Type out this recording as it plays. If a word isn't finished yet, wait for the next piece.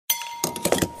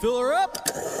Fill her up.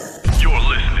 You're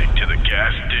listening to the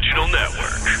Gas Digital Network.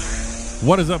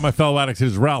 What is up, my fellow addicts? It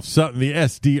is Ralph Sutton, the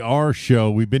SDR Show.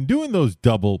 We've been doing those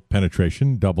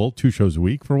two shows a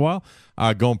week for a while.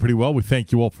 Going pretty well. We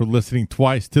thank you all for listening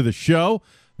twice to the show.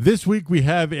 This week we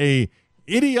have a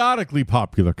idiotically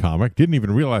popular comic. Didn't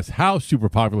even realize how super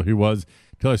popular he was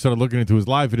until I started looking into his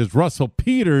life. It is Russell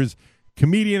Peters,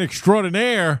 comedian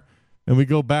extraordinaire. And we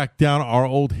go back down our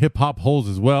old hip-hop holes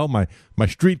as well. My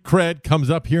street cred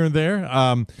comes up here and there.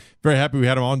 Very happy we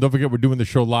had him on. Don't forget, we're doing the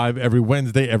show live every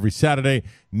Wednesday, every Saturday,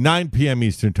 9 p.m.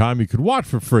 Eastern Time. You could watch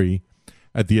for free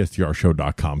at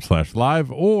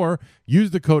thesdrshow.com/live or use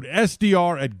the code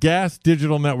SDR at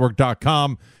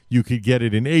gasdigitalnetwork.com. You could get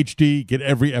it in HD, get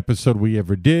every episode we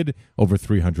ever did, over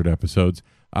 300 episodes.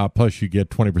 Plus, you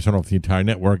get 20% off the entire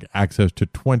network, access to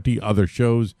 20 other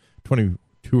shows, 22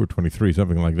 or 23,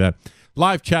 something like that.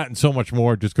 Live chat and so much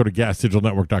more. Just go to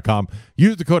gasdigitalnetwork.com.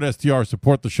 Use the code SDR,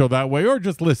 support the show that way, or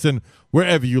just listen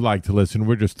wherever you like to listen.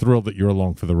 We're just thrilled that you're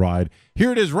along for the ride.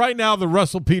 Here it is right now, the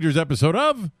Russell Peters episode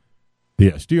of The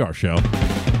SDR Show.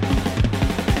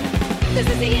 This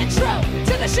is the intro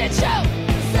to the shit show.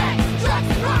 Sex, drugs,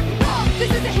 and rock and roll.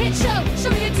 This is a hit show. Show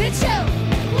me a tit show.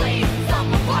 Please,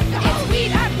 someone walk the hoe. It's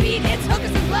weed, I beat, it's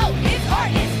hookers and blow. It's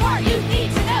art, you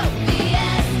need to know. The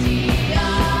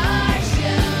SDR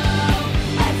show.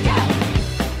 Let's go.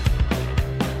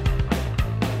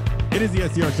 It is the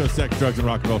SDR Show, Sex, Drugs, and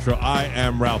Rock and Roll Show. I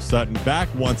am Ralph Sutton, back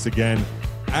once again.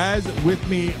 As with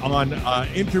me on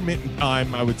intermittent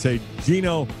time, I would say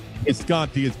Gino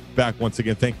Visconti is back once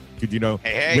again. Thank you, Gino.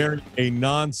 Hey. Wearing a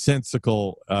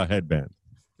nonsensical headband.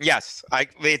 Yes, I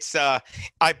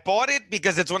bought it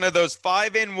because it's one of those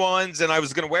 5-in-1s, and I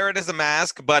was going to wear it as a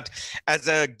mask. But as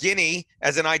a Guinea,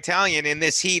 as an Italian in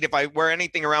this heat, if I wear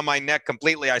anything around my neck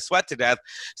completely, I sweat to death.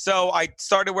 So I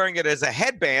started wearing it as a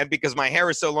headband because my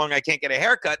hair is so long I can't get a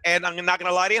haircut. And I'm not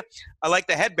going to lie to you, I like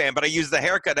the headband, but I use the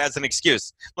haircut as an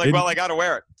excuse. I got to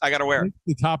wear it. I got to wear it.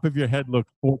 The top of your head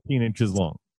looks 14 inches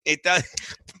long. It does.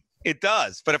 It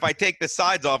does, but if I take the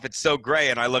sides off, it's so gray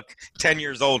and I look 10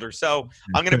 years older. So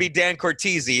I'm going to be Dan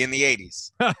Cortese in the 80s.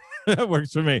 That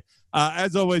works for me.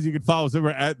 As always, you can follow us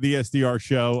over at the SDR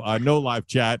Show. No live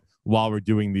chat while we're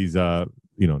doing these,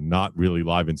 not really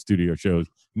live in studio shows.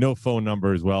 No phone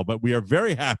number as well. But we are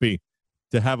very happy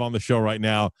to have on the show right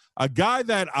now a guy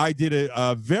that I did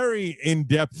a very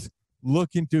in-depth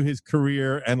look into his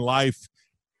career and life,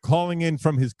 calling in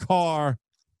from his car.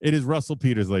 It is Russell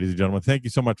Peters, ladies and gentlemen. Thank you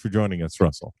so much for joining us,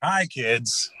 Russell. Hi,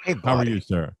 kids. Hey, How are you,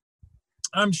 sir?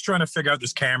 I'm just trying to figure out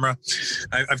this camera.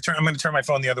 I'm going to turn my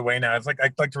phone the other way now. I'd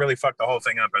like to really fuck the whole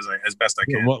thing up as best I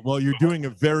can. Well, you're doing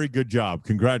a very good job.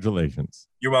 Congratulations.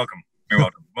 You're welcome. You're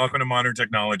welcome. Welcome to modern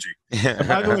technology.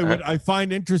 By the way, what I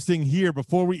find interesting here,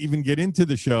 before we even get into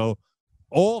the show,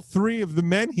 all three of the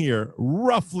men here,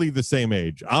 roughly the same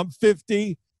age. I'm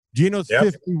 50. Gino's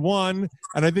 51,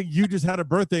 and I think you just had a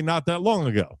birthday not that long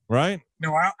ago, right?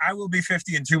 No, I will be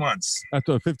 50 in 2 months. That's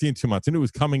 50 in 2 months. I knew it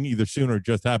was coming either sooner or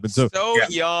just happened. So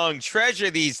young. Treasure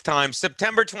these times.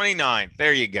 September 29th.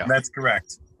 There you go. That's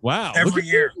correct. Wow. Every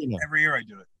year I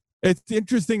do it. It's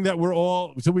interesting that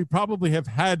we probably have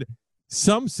had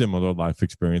some similar life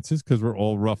experiences because we're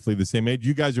all roughly the same age.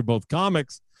 You guys are both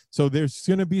comics, so there's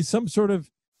going to be some sort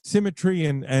of symmetry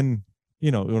and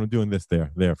we're doing this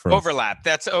there for overlap.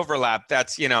 That's overlap.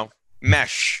 That's,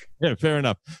 mesh. Yeah, fair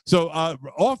enough. So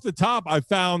off the top, I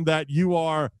found that you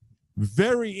are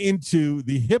very into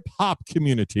the hip hop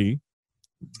community,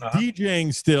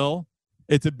 DJing still.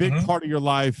 It's a big part of your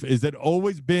life. Is it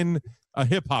always been a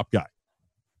hip hop guy?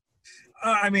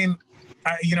 I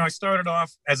started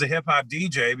off as a hip hop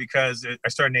DJ because I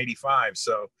started in '85.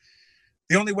 So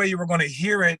the only way you were going to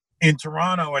hear it in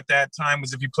Toronto at that time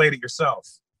was if you played it yourself.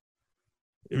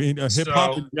 I mean,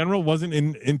 hip-hop in general wasn't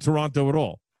in Toronto at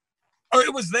all. Oh,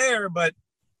 it was there, but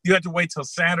you had to wait till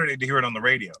Saturday to hear it on the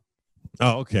radio.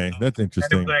 Oh, okay. That's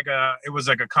interesting. And it was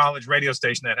like a college radio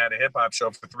station that had a hip-hop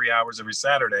show for 3 hours every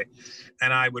Saturday.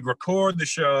 And I would record the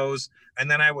shows, and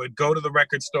then I would go to the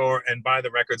record store and buy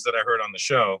the records that I heard on the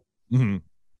show. Mm-hmm.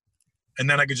 And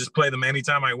then I could just play them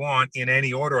anytime I want, in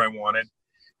any order I wanted.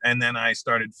 And then I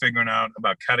started figuring out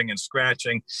about cutting and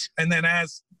scratching. And then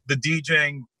as the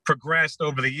DJing progressed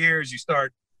over the years, you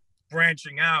start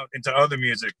branching out into other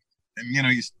music,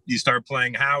 and you start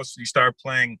playing house, you start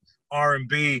playing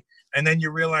R&B, and then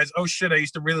you realize, oh shit, I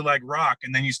used to really like rock,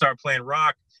 and then you start playing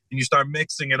rock and you start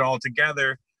mixing it all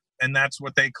together, and that's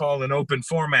what they call an open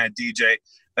format DJ.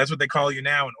 That's what they call you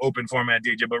now, an open format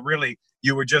DJ, but really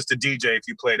you were just a DJ if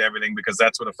you played everything, because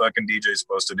that's what a fucking DJ is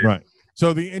supposed to do. Right.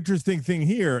 So the interesting thing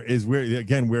here is where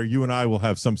you and I will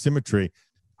have some symmetry.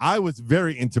 I was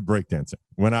very into breakdancing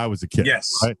when I was a kid. Yes.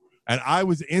 Right? And I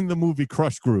was in the movie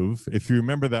Crush Groove, if you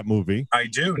remember that movie. I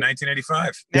do,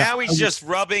 1985. Now he's just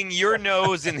rubbing your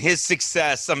nose in his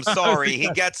success. I'm sorry. He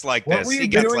gets like What this. were He you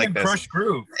gets doing like in this. Crush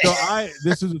Groove? So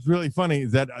this was really funny,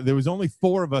 is that there was only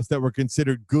 4 of us that were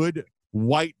considered good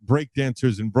white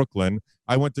breakdancers in Brooklyn.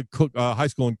 I went to high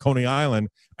school in Coney Island,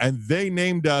 and they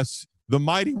named us the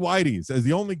Mighty Whiteys as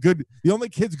the only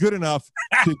kids good enough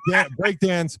to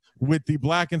breakdance with the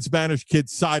black and Spanish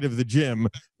kids side of the gym,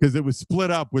 because it was split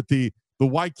up with the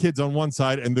white kids on one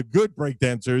side and the good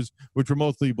breakdancers, which were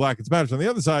mostly black and Spanish, on the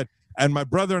other side. And my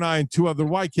brother and I and 2 other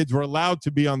white kids were allowed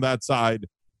to be on that side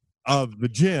of the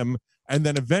gym. And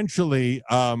then eventually,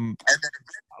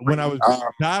 when I was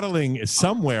battling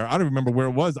somewhere, I don't remember where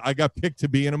it was, I got picked to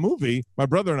be in a movie, my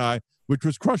brother and I, which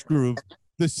was Crush Groove.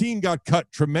 The scene got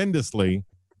cut tremendously,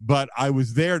 but I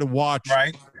was there to watch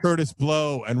Curtis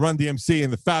Blow and Run DMC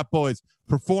and the Fat Boys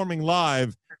performing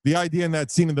live. The idea in that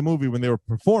scene in the movie, when they were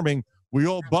performing, we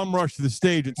all bum rushed to the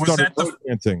stage and started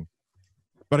dancing,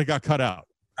 but it got cut out.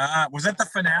 Was that the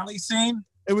finale scene?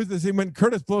 It was the scene when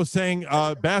Curtis Blow sang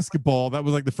Basketball. That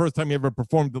was like the first time he ever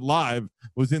performed it live,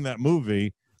 was in that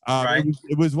movie.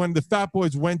 It was when the Fat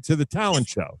Boys went to the talent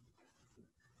show.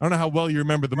 I don't know how well you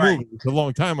remember the movie. It's a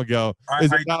long time ago.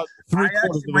 It's about 3/4 I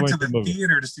actually went to the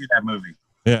theater to see that movie.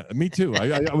 Yeah, me too.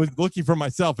 I was looking for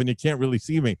myself, and you can't really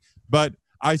see me. But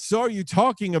I saw you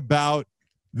talking about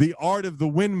the art of the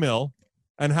windmill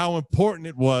and how important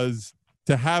it was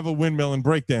to have a windmill in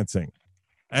breakdancing.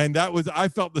 And I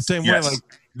felt the same way. Like,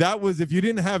 that was, if you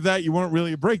didn't have that, you weren't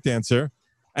really a breakdancer.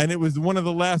 And it was one of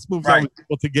the last moves I was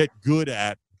able to get good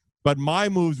at. But my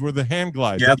moves were the hand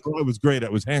glides. That's what I was great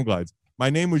at, was hand glides. My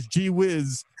name was G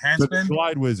Wiz, the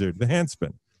glide wizard, the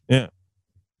handspin. Yeah.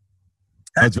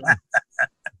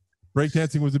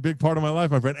 Breakdancing was a big part of my life,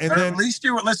 my friend. And then, at least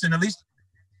you were, listen, at least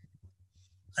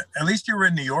you were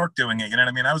in New York doing it. You know what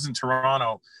I mean? I was in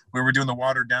Toronto. We were doing the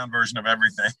watered down version of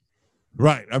everything.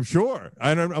 Right, I'm sure.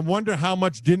 I wonder how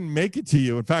much didn't make it to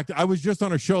you. In fact, I was just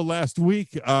on a show last week.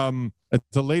 It's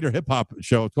a later hip hop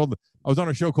show. I was on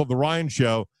a show called The Ryan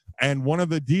Show, and one of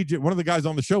the guys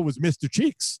on the show was Mr.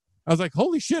 Cheeks. I was like,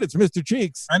 holy shit, it's Mr.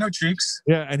 Cheeks. I know Cheeks.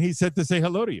 Yeah, and he said to say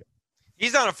hello to you.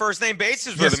 He's on a first name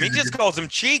basis with him. He just calls him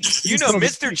Cheeks. You know,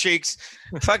 Mr. Cheeks.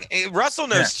 Russell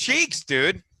knows Cheeks,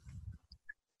 dude.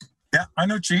 Yeah, I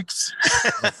know Cheeks.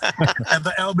 At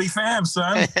the LB fam,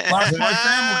 son. Large Boy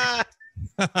family.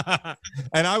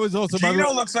 And I was also.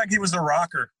 Gino looks like he was a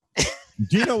rocker.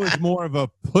 Gino is more of a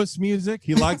puss music.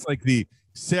 He likes like the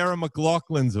Sarah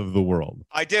McLaughlins of the world.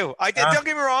 I do. Don't get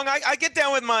me wrong. I get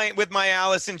down with my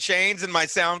Alice in Chains and my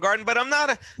Soundgarden, but I'm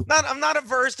not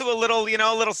averse to a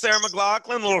little Sarah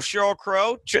McLaughlin, a little Sheryl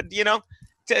Crow. To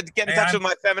get in touch with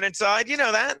my feminine side. You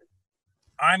know that.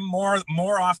 I'm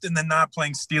more often than not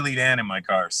playing Steely Dan in my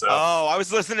car. So. Oh, I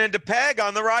was listening to Peg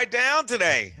on the ride down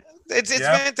today. It's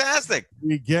fantastic.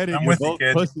 We get it. I'm You're with both you,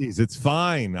 kid. pussies. It's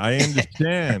fine. I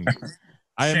understand.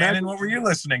 Shannon, what were you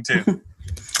listening to?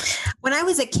 When I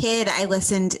was a kid, I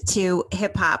listened to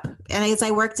hip hop, and as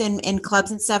I worked in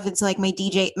clubs and stuff, it's like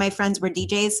my friends were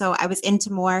DJs, so I was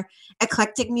into more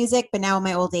eclectic music. But now in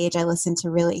my old age, I listen to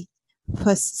really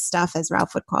puss stuff, as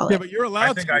Ralph would call it. Yeah, but you're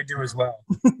allowed. I think I do as well.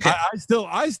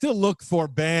 I still look for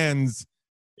bands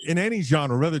in any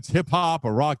genre, whether it's hip hop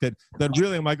or rock, that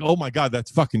really I'm like, oh my God, that's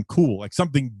fucking cool. Like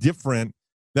something different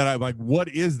that I'm like, what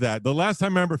is that? The last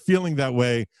time I remember feeling that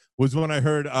way was when I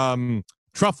heard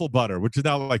Truffle Butter, which is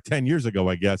now like 10 years ago,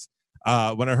 I guess.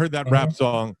 When I heard that rap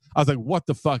song, I was like, what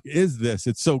the fuck is this?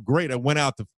 It's so great. I went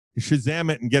out to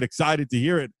Shazam it and get excited to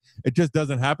hear it. It just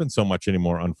doesn't happen so much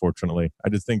anymore, unfortunately. I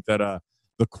just think that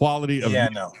the quality of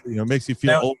makes you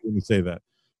feel old when you say that.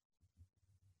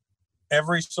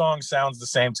 Every song sounds the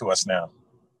same to us now.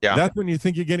 Yeah. That's when you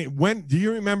think you're getting. When do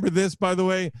you remember this, by the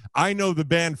way? I know the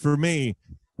band for me,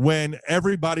 when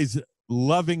everybody's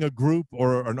loving a group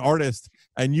or an artist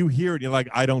and you hear it, you're like,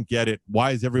 I don't get it.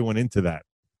 Why is everyone into that?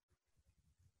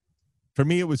 For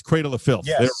me, it was Cradle of Filth.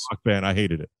 Yes. They're a rock band. I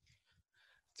hated it.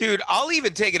 Dude, I'll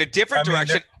even take it a different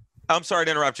direction. I'm sorry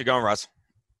to interrupt you. Go on, Russ.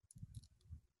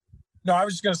 No, I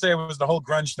was just going to say it was the whole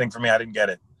grunge thing for me. I didn't get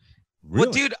it. Really?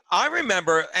 Well, dude, I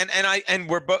remember, and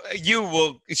we're both.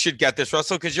 You should get this,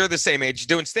 Russell, because you're the same age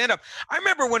doing stand up. I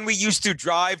remember when we used to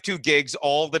drive to gigs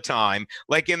all the time,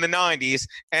 like in the '90s,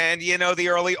 and the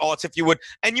early aughts, if you would,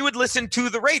 and you would listen to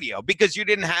the radio because you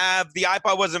didn't have the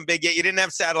iPod, wasn't big yet, you didn't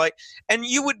have satellite, and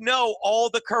you would know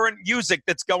all the current music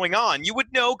that's going on. You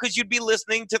would know because you'd be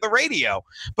listening to the radio.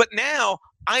 But now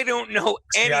I don't know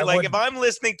any. Yeah, like if I'm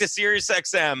listening to Sirius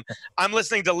XM, I'm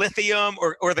listening to Lithium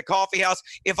or the Coffee House.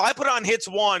 If I put on Hits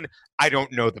 1, I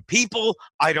don't know the people,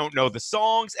 I don't know the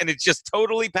songs, and it's just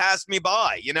totally passed me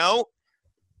by, you know?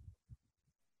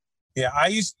 Yeah,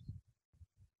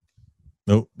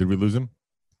 No, did we lose him?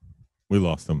 We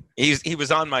lost him. He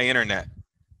was on my internet.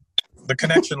 the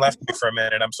connection left me for a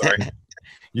minute. I'm sorry.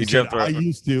 You said, I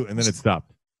used to, and then it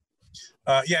stopped.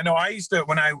 Yeah, no, I used to,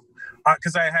 when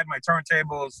because I had my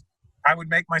turntables, I would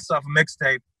make myself a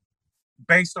mixtape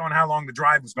based on how long the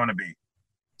drive was going to be.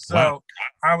 So Wow.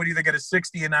 I would either get a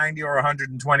 60, a 90, or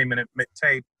 120-minute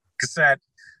tape, cassette,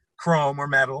 chrome or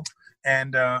metal.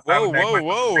 And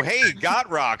Whoa! Hey, Got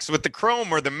Rocks with the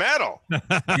chrome or the metal.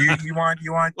 you want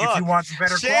Look, if you want some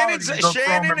better Shannon's, quality, you go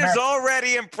chrome or Shannon is metal.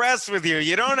 already impressed with you.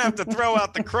 You don't have to throw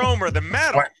out the chrome or the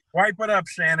metal. Wipe it up,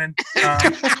 Shannon.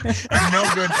 I'm no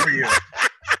good for you.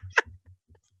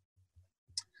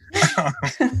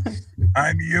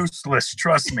 I'm useless.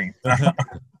 Trust me.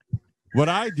 What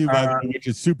I do, by the way, which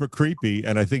is super creepy,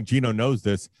 and I think Gino knows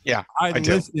this. Yeah, I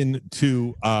do. listen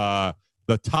to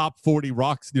the top 40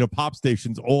 rocks, pop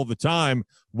stations all the time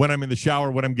when I'm in the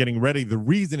shower, when I'm getting ready. The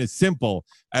reason is simple.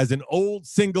 As an old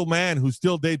single man who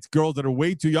still dates girls that are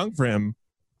way too young for him,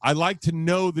 I like to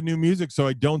know the new music so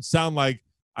I don't sound like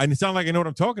I know what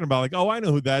I'm talking about. Like, oh, I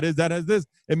know who that is. That has this.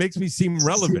 It makes me seem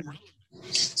relevant.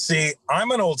 See,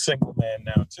 I'm an old single man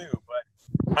now too,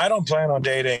 but I don't plan on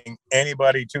dating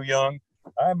anybody too young.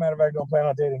 I, matter of fact, don't plan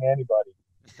on dating anybody.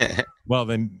 Well,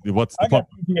 then what's the I got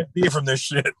point? PTSD from this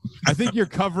shit. I think you're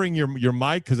covering your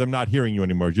mic because I'm not hearing you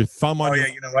anymore. Is your thumb on Oh your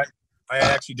yeah, you know what? I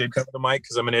actually did cover the mic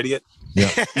because I'm an idiot. Yeah.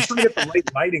 He's trying to get the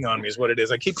lighting on me is what it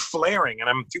is. I keep flaring, and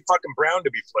I'm too fucking brown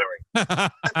to be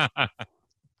flaring.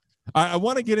 I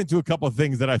want to get into a couple of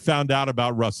things that I found out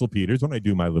about Russell Peters when I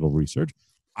do my little research.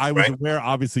 I was aware,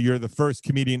 obviously, you're the first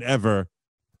comedian ever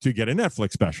to get a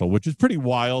Netflix special, which is pretty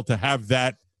wild to have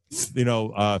that,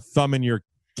 thumb in your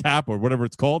cap or whatever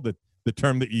it's called, the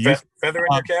term that you use. Feather in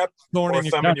your cap Thorn or in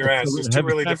your thumb cap. in your ass. There's two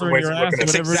really different ways of looking at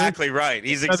It's it. exactly right.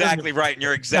 He's exactly right, and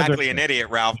you're exactly an idiot,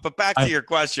 Ralph. But back to your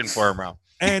question for him, Ralph.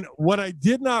 And what I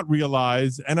did not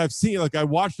realize, and I've seen, I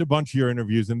watched a bunch of your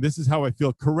interviews, and this is how I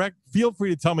feel. Correct. Feel free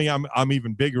to tell me I'm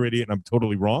even bigger idiot and I'm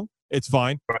totally wrong. It's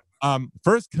fine. Right.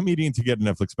 First comedian to get a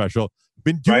Netflix special.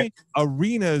 Been doing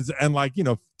arenas and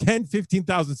 10,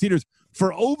 15,000 seaters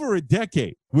for over a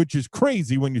decade, which is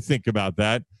crazy when you think about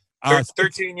that.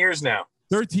 13 years now.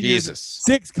 13 Jesus.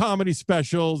 years, 6 comedy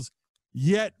specials.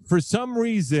 Yet for some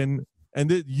reason,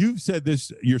 and you've said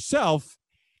this yourself,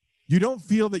 you don't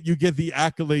feel that you get the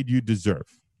accolade you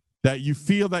deserve. That you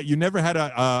feel that you never had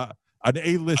an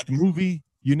A-list movie.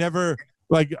 You never,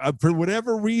 for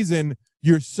whatever reason,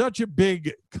 you're such a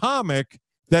big comic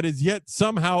that is yet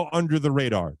somehow under the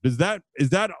radar. Is that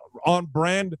on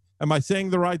brand? Am I saying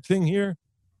the right thing here?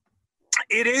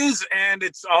 It is, and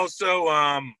it's also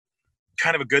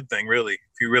kind of a good thing, really,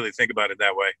 if you really think about it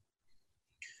that way.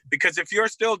 Because if you're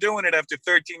still doing it after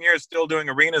 13 years, still doing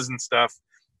arenas and stuff,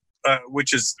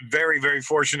 which is very, very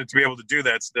fortunate to be able to do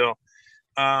that still.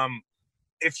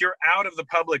 If you're out of the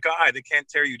public eye, they can't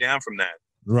tear you down from that.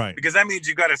 Right. Because that means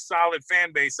you got a solid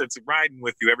fan base that's riding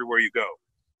with you everywhere you go.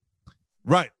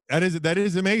 Right. That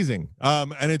is amazing.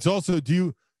 And it's also,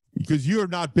 because you have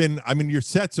not been, your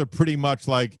sets are pretty much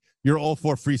like you're all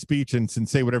for free speech and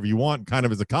say whatever you want kind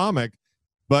of as a comic,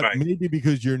 but maybe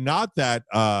because you're not that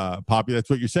popular,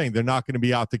 that's what you're saying. They're not going to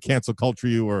be out to cancel culture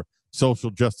you or social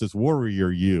justice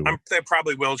warrior you. They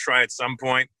probably will try at some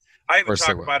point. I haven't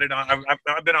talked about it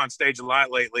I've been on stage a lot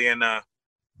lately, and I've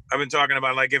been talking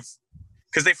about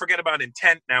because they forget about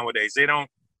intent nowadays. They don't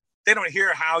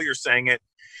hear how you're saying it.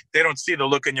 They don't see the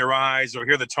look in your eyes or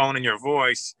hear the tone in your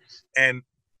voice. And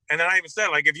then I even said,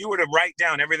 if you were to write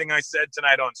down everything I said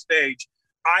tonight on stage,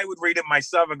 I would read it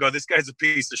myself and go, this guy's a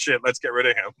piece of shit. Let's get rid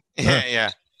of him. Yeah.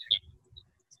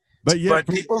 But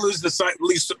people lose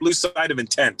sight of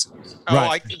intent. Oh,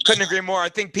 I couldn't agree more. I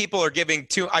think people are giving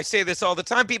I say this all the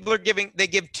time. They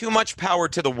give too much power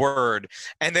to the word,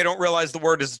 and they don't realize the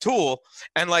word is a tool.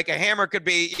 And a hammer could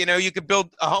be, you could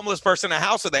build a homeless person a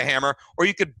house with a hammer, or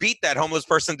you could beat that homeless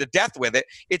person to death with it.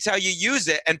 It's how you use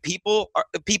it. And people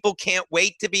can't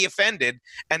wait to be offended.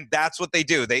 And that's what they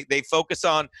do. They focus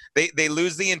on, they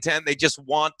lose the intent. They just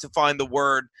want to find the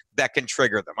word that can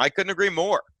trigger them. I couldn't agree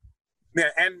more. Yeah,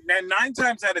 and 9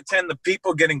 times out of 10, the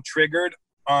people getting triggered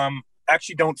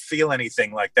actually don't feel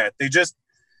anything like that. They just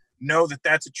know that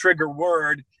that's a trigger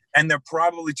word, and they're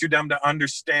probably too dumb to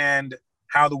understand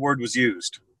how the word was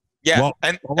used. Yeah, Well,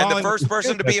 and while the I first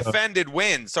person to be understand that, offended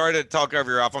wins. Sorry to talk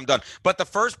over your off. I'm done. But the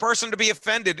first person to be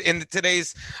offended in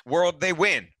today's world, they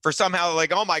win. For somehow,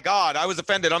 like, oh my God, I was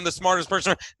offended. I'm the smartest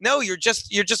person. No, you're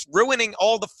just ruining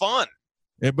all the fun.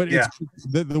 But it's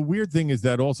the weird thing is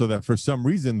that also that for some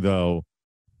reason though,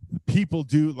 people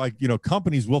do, like, you know,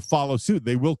 companies will follow suit.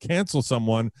 They will cancel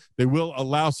someone. They will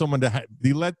allow someone to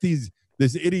they let this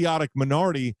idiotic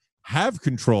minority have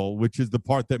control, which is the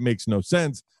part that makes no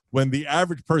sense when the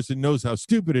average person knows how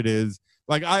stupid it is.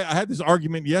 Like I had this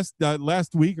argument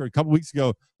last week or a couple weeks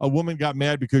ago. A woman got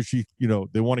mad because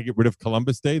they want to get rid of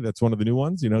Columbus Day. That's one of the new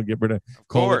ones, get rid of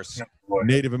course,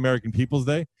 Native American Peoples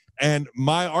Day. And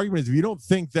my argument is, if you don't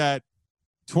think that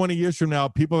 20 years from now,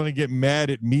 people are going to get mad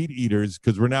at meat eaters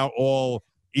because we're now all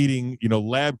eating,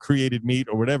 lab created meat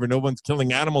or whatever. No one's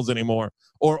killing animals anymore.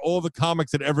 Or all the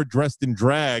comics that ever dressed in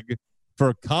drag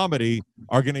for comedy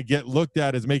are going to get looked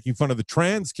at as making fun of the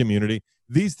trans community.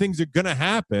 These things are going to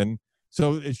happen.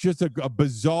 So it's just a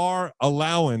bizarre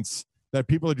allowance that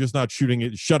people are just not shutting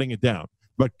it down.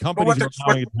 But companies are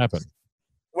allowing it to happen.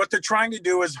 What they're trying to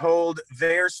do is hold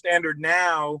their standard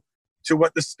now to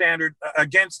what the standard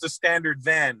against the standard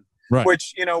then, right.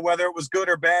 Which, whether it was good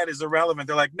or bad is irrelevant.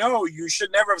 They're like, no, you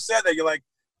should never have said that. You're like,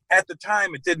 at the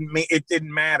time, it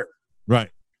didn't matter.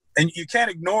 Right. And you can't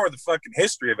ignore the fucking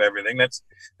history of everything.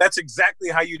 That's exactly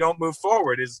how you don't move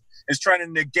forward is trying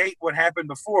to negate what happened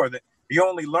before. That you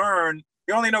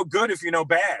only know good if you know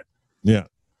bad. Yeah.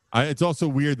 It's also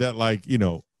weird that, like,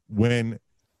 when,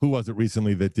 who was it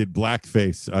recently that did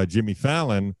blackface? Jimmy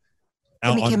Fallon.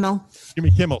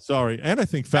 Jimmy Kimmel, sorry. And I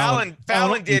think Fallon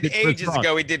did ages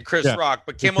ago. He did Chris Rock,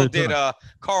 but Kimmel did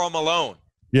Karl Malone.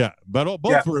 Yeah, but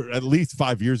both were at least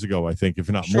 5 years ago, I think, if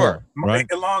not more. Right?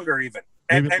 Longer even.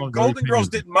 And Golden Girls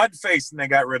did Mudface and they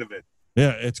got rid of it.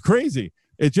 Yeah, it's crazy.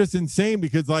 It's just insane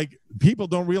because, like, people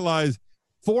don't realize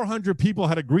 400 people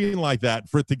had a green like that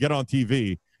for it to get on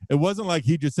TV. It wasn't like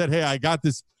he just said, hey, I got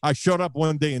this. I showed up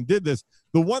one day and did this.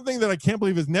 The one thing that I can't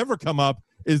believe has never come up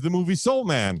is the movie Soul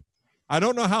Man. I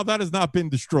don't know how that has not been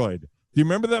destroyed. Do you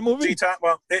remember that movie?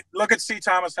 Look at C.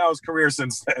 Thomas Howell's career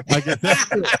since then. I get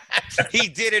that. He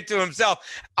did it to himself.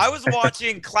 I was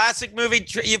watching classic movie.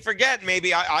 You forget,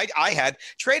 maybe I had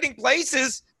Trading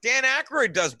Places. Dan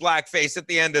Aykroyd does blackface at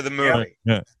the end of the movie.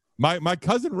 Yeah. My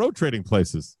cousin wrote Trading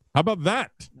Places. How about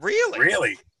that?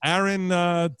 Really? Aaron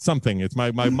something. It's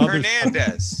my mother's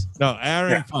Hernandez. No,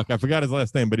 Aaron. Yeah. Fuck, I forgot his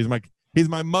last name, but he's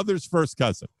my mother's first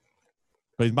cousin.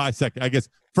 But he's my second. I guess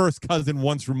first cousin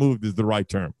once removed is the right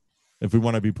term, if we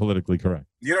want to be politically correct.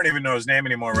 You don't even know his name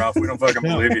anymore, Ralph. We don't fucking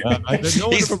believe you. No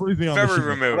one ever believes me on very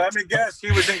removed. Let me guess.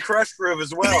 He was in Crush Groove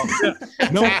as well.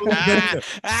 No one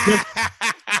believes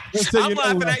me. I'm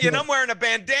laughing at you, and I'm wearing a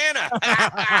bandana.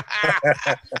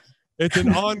 It's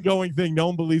an ongoing thing. No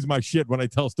one believes my shit when I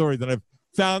tell stories, and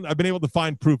I've been able to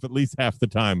find proof at least half the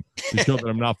time to show that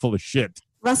I'm not full of shit.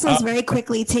 Russell's very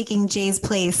quickly taking Jay's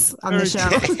place on the show.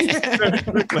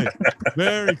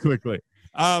 Very quickly.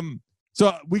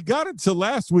 So we got into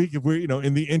last week, if we're,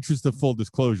 in the interest of full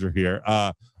disclosure here,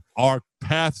 our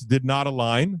paths did not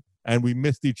align and we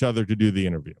missed each other to do the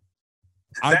interview.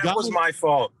 That was my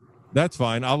fault. That's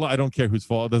fine. I don't care whose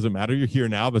fault. It doesn't matter. You're here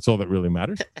now. That's all that really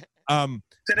matters.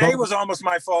 Today was almost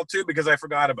my fault too because I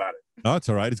forgot about it. Oh, it's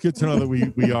all right. It's good to know that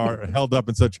we are held up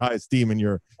in such high esteem in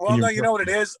your. Well, no, you know what it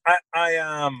is.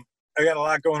 I got a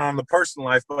lot going on in the personal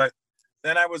life, but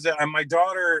then I was my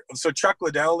daughter. So Chuck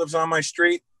Liddell lives on my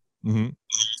street, mm-hmm.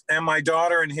 and my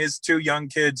daughter and his two young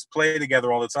kids play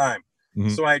together all the time. Mm-hmm.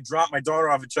 So I dropped my daughter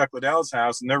off at Chuck Liddell's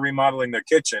house, and they're remodeling their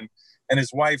kitchen. And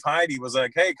his wife Heidi was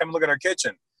like, "Hey, come look at our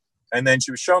kitchen." And then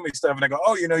she was showing me stuff, and I go,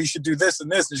 "Oh, you should do this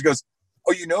and this." And she goes,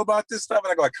 "Oh, you know about this stuff?"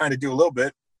 And I go, "I kind of do a little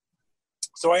bit."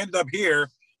 So I ended up here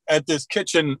at this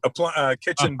kitchen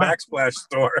backsplash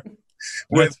store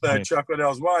with Chuck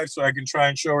Liddell's wife, so I can try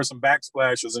and show her some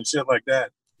backsplashes and shit like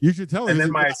that. You should tell her. And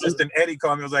then my assistant Eddie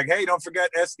called me. Was like, "Hey, don't forget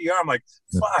SDR." I'm like,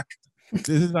 "Fuck." This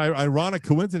is an ironic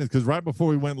coincidence because right before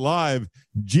we went live,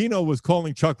 Gino was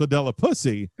calling Chuck Liddell a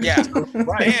pussy. Yeah,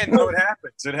 right. And so it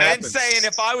happens. And saying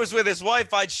if I was with his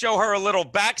wife, I'd show her a little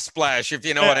backsplash, if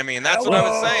you know what I mean. That's what I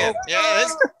was saying. Yeah,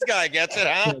 this guy gets it,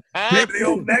 huh? Give the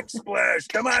old neck splash.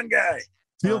 Come on, guy.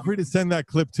 Feel free to send that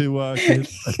clip to. I've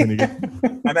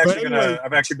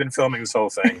actually been filming this whole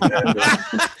thing.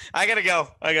 I gotta go.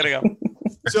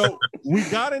 So we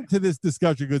got into this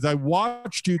discussion because I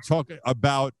watched you talk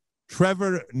about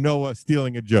Trevor Noah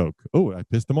stealing a joke. Oh, I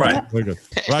pissed him off. Right. Very good.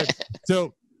 Right.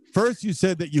 So first you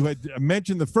said that you had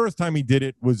mentioned the first time he did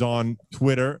it was on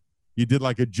Twitter. You did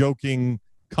like a joking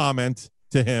comment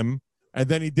to him. And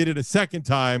then he did it a second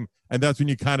time. And that's when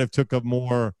you kind of took a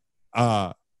more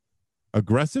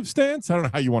aggressive stance. I don't know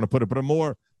how you want to put it, but a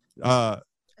more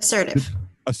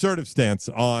assertive stance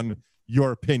on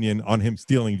your opinion on him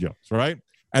stealing jokes, right?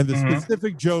 And the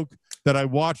specific joke that I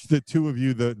watched the two of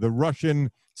you, the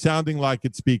Russian sounding like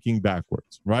it's speaking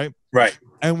backwards, right? Right.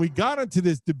 And we got into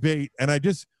this debate, and I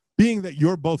just, being that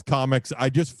you're both comics, I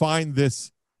just find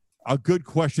this a good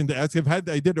question to ask. I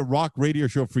did a rock radio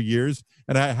show for years,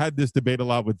 and I had this debate a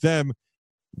lot with them.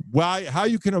 How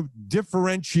you can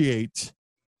differentiate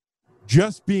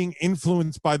just being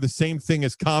influenced by the same thing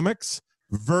as comics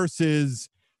versus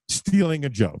stealing a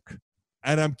joke.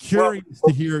 And I'm curious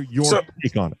to hear your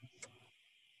take on it.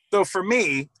 So for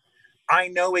me, I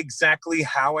know exactly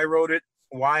how I wrote it,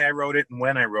 why I wrote it, and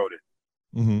when I wrote it.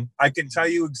 Mm-hmm. I can tell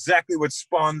you exactly what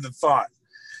spawned the thought.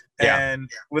 Yeah. And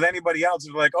with anybody else,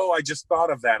 it's like, oh, I just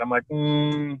thought of that. I'm like,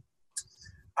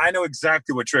 I know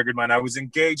exactly what triggered mine. I was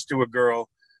engaged to a girl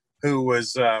who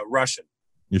was Russian.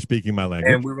 You're speaking my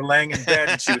language. And we were laying in bed,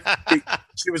 and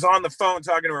she was on the phone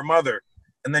talking to her mother.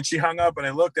 And then she hung up, and I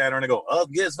looked at her, and I go, oh,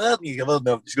 yes, me. She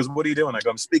goes, what are you doing? I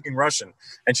go, I'm speaking Russian.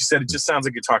 And she said, it just sounds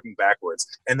like you're talking backwards.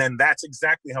 And then that's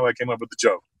exactly how I came up with the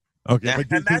joke. Okay. Yeah.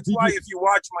 And that's why if you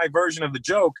watch my version of the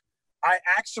joke, I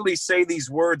actually say these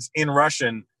words in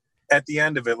Russian at the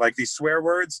end of it, like these swear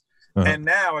words. Uh-huh. And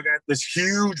now I got this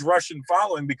huge Russian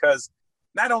following because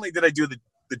not only did I do the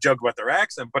joke about their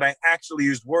accent, but I actually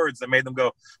used words that made them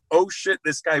go, oh, shit,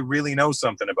 this guy really knows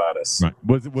something about us. Right.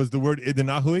 Was the word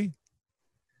idinahui?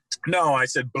 No, I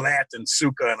said blat and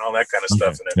suka and all that kind of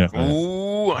stuff in it. Yeah.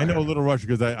 Ooh, I know a little Russian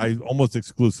because I almost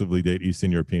exclusively date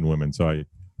Eastern European women, so I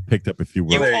picked up a few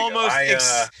words.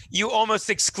 You almost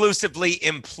exclusively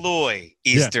employ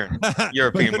Eastern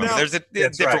European women. There's a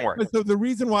different word. So the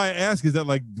reason why I ask is that,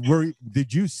 like,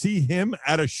 did you see him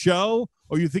at a show,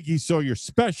 or you think he saw your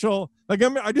special? Like,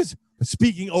 I just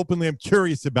speaking openly, I'm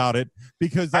curious about it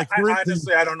because, like,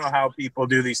 honestly, I don't know how people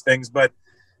do these things, but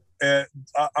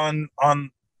on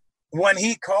when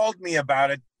he called me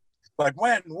about it, like,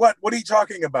 what are you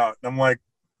talking about? And I'm like,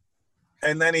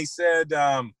 and then he said,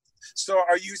 so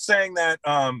are you saying that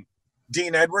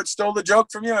Dean Edwards stole the joke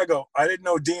from you? I go, I didn't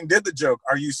know Dean did the joke.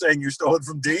 Are you saying you stole it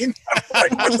from Dean? I'm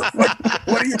like, what the fuck?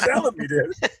 What are you telling me,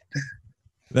 dude?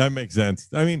 That makes sense.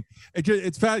 I mean,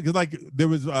 it's fat because, like, there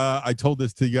was, I told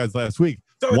this to you guys last week.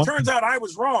 So it turns out I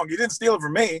was wrong. You didn't steal it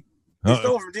from me. You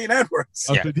stole it from Dean Edwards.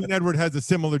 Oh, so Dean Edwards has a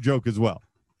similar joke as well.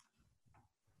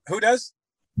 Who does?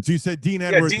 So you said Dean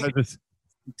Edwards has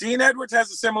Dean Edwards has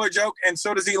a similar joke, and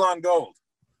so does Elon Gold.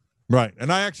 Right.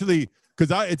 And I actually,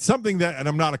 because it's something that, and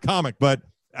I'm not a comic, but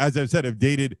as I've said, I've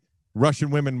dated Russian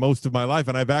women most of my life.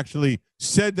 And I've actually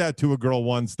said that to a girl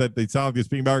once that they sound like they're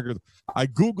speaking backwards. I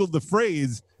Googled the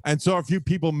phrase and saw a few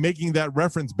people making that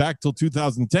reference back till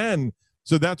 2010.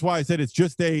 So that's why I said it's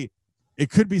just it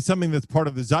could be something that's part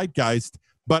of the zeitgeist.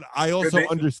 But I also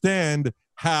understand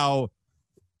how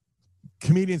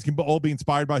comedians can all be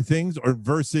inspired by things, or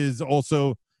versus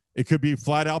also it could be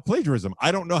flat out plagiarism.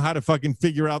 I don't know how to fucking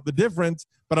figure out the difference,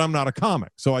 but I'm not a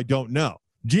comic, so I don't know.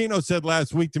 Gino said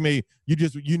last week to me,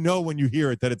 you know when you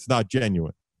hear it that it's not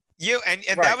genuine. And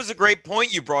that was a great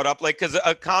point you brought up, like, because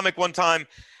a comic one time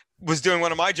was doing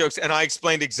one of my jokes and I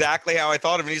explained exactly how I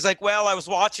thought of it. He's like, well, I was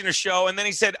watching a show, and then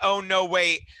he said, oh no,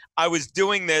 wait, I was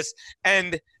doing this.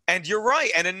 And you're right.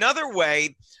 And another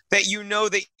way that you know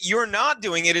that you're not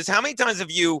doing it is how many times have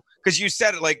you, because you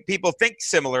said it, like, people think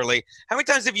similarly, how many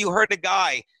times have you heard a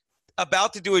guy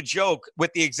about to do a joke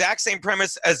with the exact same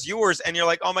premise as yours, and you're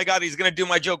like, oh my God, he's going to do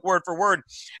my joke word for word,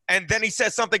 and then he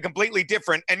says something completely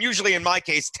different, and usually in my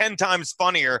case 10 times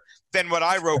funnier than what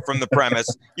I wrote from the premise.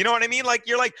 You know what I mean? Like,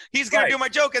 you're like, he's going to do my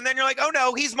joke, and then you're like, oh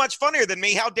no, he's much funnier than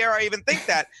me. How dare I even think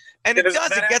that? And it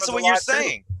gets to what you're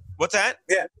saying. What's that?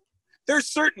 Yeah. There's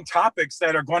certain topics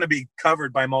that are going to be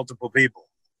covered by multiple people.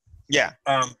 Yeah.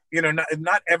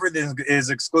 Not everything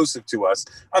is exclusive to us,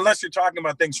 unless you're talking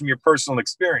about things from your personal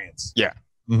experience. Yeah.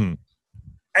 Mm-hmm.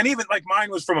 And even like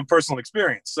mine was from a personal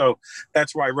experience. So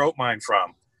that's where I wrote mine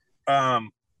from.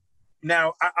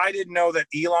 Now, I didn't know that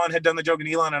Elon had done the joke, and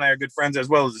Elon and I are good friends, as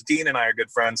well as Dean and I are good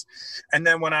friends. And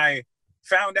then when I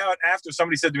found out after,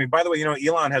 somebody said to me, by the way,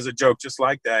 Elon has a joke just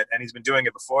like that, and he's been doing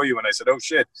it before you. And I said, oh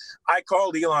shit. I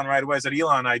called Elon right away. I said,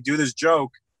 Elon, I do this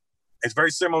joke. It's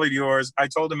very similar to yours. I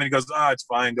told him, and he goes, it's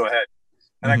fine. Go ahead.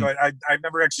 And I go, I've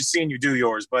never actually seen you do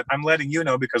yours, but I'm letting you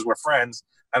know because we're friends.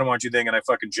 I don't want you thinking I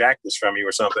fucking jacked this from you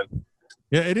or something.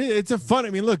 Yeah, it's a fun. I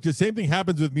mean, look, the same thing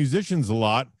happens with musicians a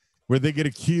lot, where they get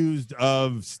accused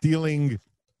of stealing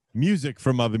music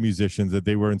from other musicians that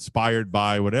they were inspired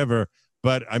by, whatever.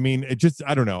 But I mean,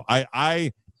 I don't know.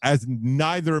 I, as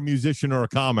neither a musician or a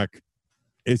comic,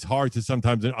 it's hard to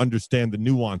sometimes understand the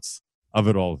nuance of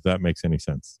it all, if that makes any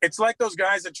sense. It's like those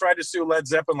guys that tried to sue Led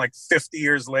Zeppelin like 50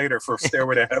 years later for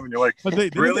Stairway to Heaven. You're like, But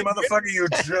really, motherfucker? You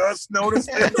just noticed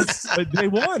this? But they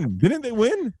won. Didn't they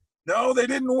win? No, they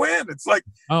didn't win. It's like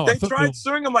they tried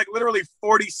suing him like literally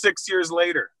 46 years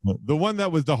later. The one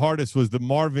that was the hardest was the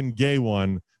Marvin Gaye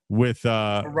one with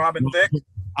Robin Thicke.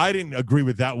 I didn't agree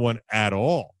with that one at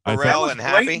all. Pharrell and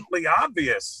Happy. Blatantly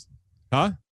obvious.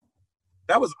 Huh?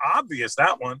 That was obvious,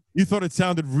 that one. You thought it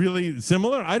sounded really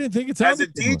similar? I didn't think it As sounded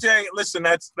a DJ, listen,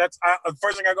 that's the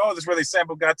first thing I go, this is where they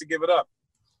sampled Got to Give It Up.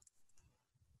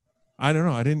 I don't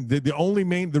know. I didn't.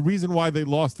 The reason why they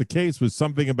lost the case was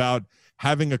something about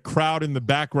having a crowd in the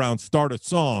background start a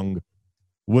song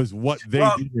was what they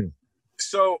did.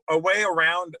 So a way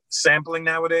around sampling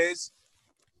nowadays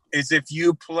is if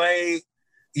you say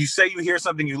you hear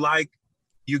something you like,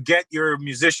 you get your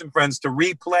musician friends to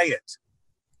replay it.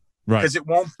 Right. Because it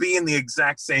won't be in the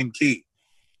exact same key.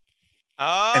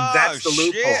 Oh, and that's the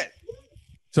loophole. shit.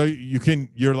 So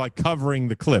you're like covering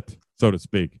the clip, so to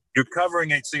speak. You're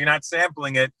covering it, so you're not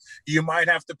sampling it. You might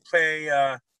have to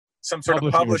pay some sort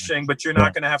of publishing, but you're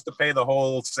not going to have to pay the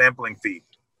whole sampling fee.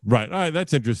 Right. All right.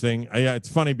 That's interesting. Yeah, it's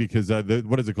funny because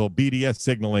what is it called? BDS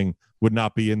signaling would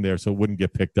not be in there, so it wouldn't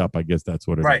get picked up. I guess that's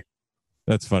what it is.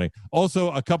 That's funny.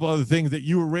 Also, a couple other things that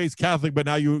you were raised Catholic, but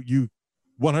now you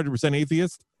 100%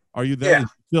 atheist. Are you there?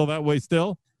 Still that way?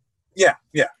 Still? Yeah.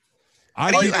 Yeah.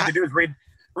 All you need to do is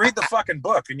read the fucking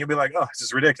book, and you'll be like, "Oh, this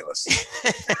is ridiculous."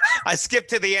 I skipped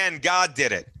to the end. God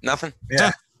did it. Nothing.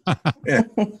 Yeah.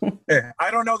 Yeah.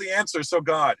 I don't know the answer, so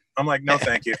God. I'm like, no,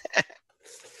 thank you.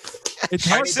 It's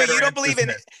hard. So you don't believe in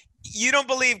it? You don't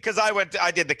believe, because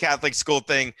I did the Catholic school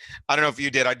thing. I don't know if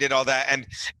you did. I did all that, and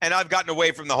I've gotten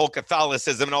away from the whole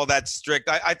Catholicism and all that strict.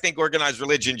 I think organized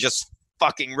religion just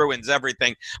fucking ruins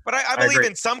everything. But I believe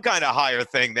in some kind of higher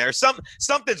thing there.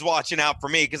 Something's watching out for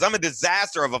me because I'm a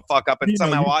disaster of a fuck up, and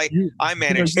somehow I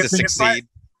managed to succeed.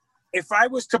 If I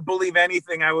was to believe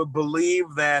anything, I would believe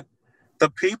that the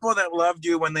people that loved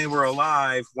you when they were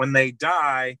alive, when they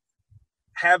die,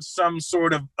 have some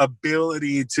sort of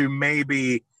ability to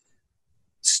maybe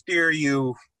steer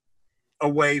you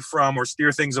away from, or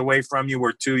steer things away from you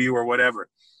or to you or whatever.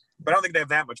 But I don't think they have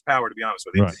that much power, to be honest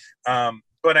with you. Right.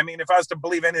 But I mean, if I was to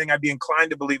believe anything, I'd be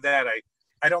inclined to believe that.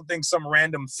 I don't think some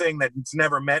random thing that's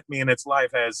never met me in its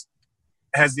life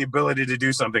has the ability to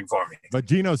do something for me. But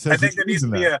Gino says I think there needs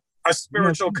to be a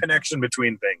spiritual connection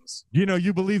between things. Gino,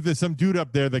 you believe there's some dude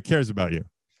up there that cares about you?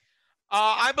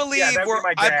 I believe that'd be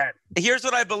my dad. Here's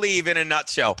what I believe in a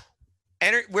nutshell.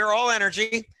 We're all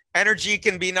energy. Energy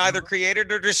can be neither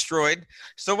created or destroyed.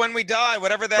 So when we die,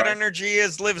 whatever that energy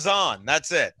is lives on.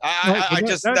 That's it.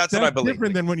 That's what I believe.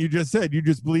 Different than what you just said. You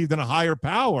just believed in a higher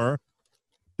power.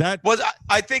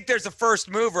 I think there's a first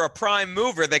mover, a prime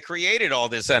mover that created all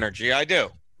this energy. I do.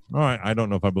 All right. I don't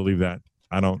know if I believe that.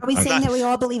 I don't. Are we saying that we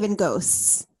all believe in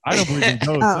ghosts? I don't believe in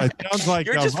ghosts. It sounds like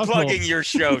you're just Russell, plugging your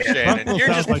show, Shannon. You're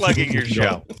just plugging your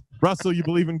show. Russell, you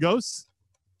believe in ghosts?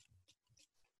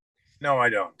 No, I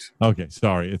don't. Okay,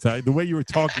 sorry. It's the way you were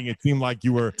talking. It seemed like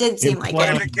you were. Did seem like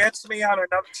If it gets me on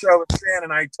another show with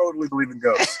Shannon, I totally believe in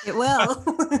ghosts. It will.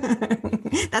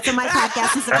 That's what my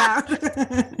podcast is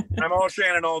about. I'm all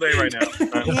Shannon all day right now.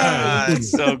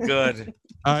 It's so good.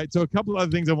 All right, so a couple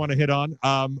other things I want to hit on.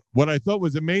 What I thought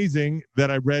was amazing that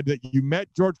I read that you met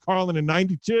George Carlin in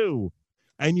 '92,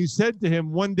 and you said to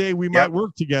him, "One day we might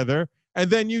work together," and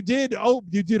then you did. Oh,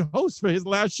 you did host for his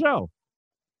last show.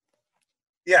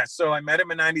 Yeah, so I met him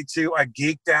in '92. I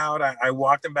geeked out. I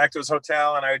walked him back to his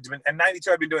hotel, and in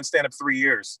 '92 I'd been doing stand-up 3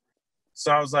 years.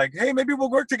 So I was like, "Hey, maybe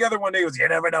we'll work together one day." He goes, "You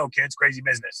never know, kids. Crazy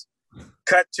business."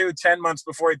 Cut to 10 months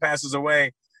before he passes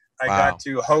away. I got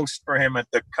to host for him at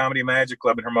the Comedy Magic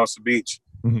Club in Hermosa Beach.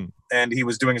 Mm-hmm. And he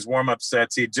was doing his warm-up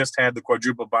sets. He had just had the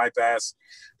quadruple bypass,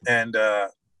 and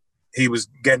he was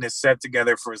getting his set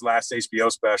together for his last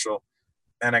HBO special.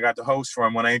 And I got to host for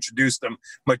him. When I introduced him,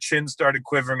 my chin started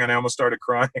quivering, and I almost started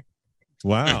crying.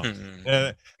 Wow.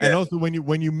 And also, when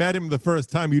you met him the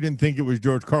first time, you didn't think it was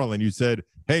George Carlin. You said,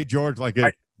 "Hey, George,"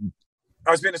 I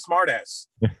was being a smartass.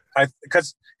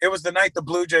 Because it was the night the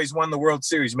Blue Jays won the World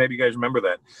Series. Maybe you guys remember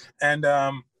that.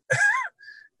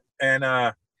 And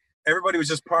everybody was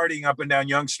just partying up and down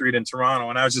Yonge Street in Toronto,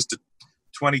 and I was just a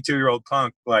 22-year-old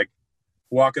punk, like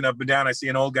walking up and down. I see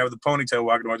an old guy with a ponytail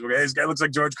walking towards me. Hey, this guy looks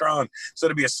like George Carlin. So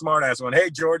to be a smartass, I went, "Hey,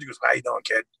 George." He goes, "How you doing,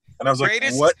 kid?" And I was like,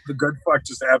 "What the good fuck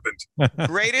just happened?"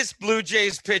 Greatest Blue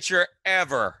Jays pitcher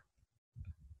ever.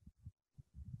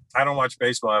 I don't watch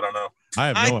baseball. I don't know. I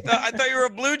have no idea. I thought you were a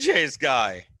Blue Jays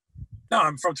guy. No,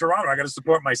 I'm from Toronto. I got to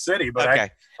support my city. But Okay.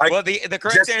 Well, the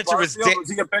correct Jesse answer was Barfield, was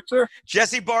he a pitcher?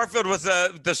 Jesse Barfield was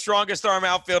the strongest arm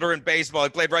outfielder in baseball. He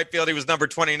played right field. He was number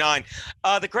 29.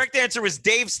 The correct answer was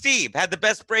Dave Steve. Had the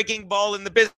best breaking ball in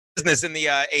the business in the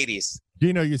 80s.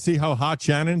 Gino, you see how hot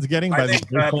Shannon's getting? I think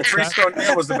Patrice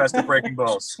O'Neill was the best at breaking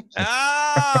balls.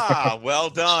 Well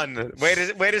done. Way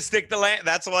to stick the land.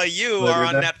 That's why you are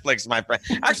on Netflix, my friend.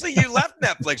 Actually, you left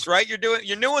Netflix, right? You're doing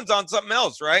your new one's on something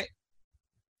else, right?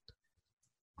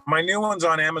 My new one's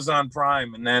on Amazon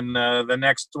Prime, and then the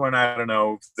next one, I don't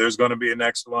know if there's going to be a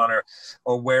next one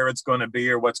or where it's going to be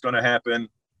or what's going to happen.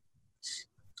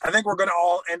 I think we're going to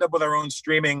all end up with our own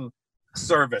streaming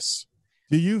service.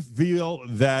 Do you feel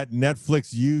that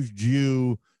Netflix used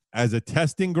you as a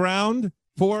testing ground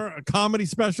for comedy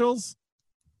specials?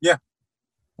 Yeah.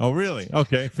 Oh, really?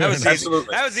 Okay. That was easy.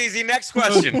 Absolutely. That was easy. Next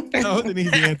question. That was an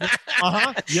easy answer.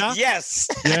 Uh-huh. Yeah. Yes.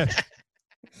 Yeah.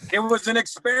 It was an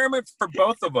experiment for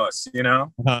both of us, you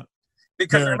know? Uh-huh.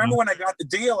 Because Fair I remember when I got the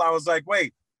deal, I was like,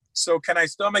 wait, so can I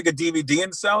still make a DVD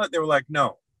and sell it? They were like,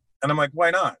 no. And I'm like,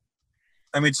 why not?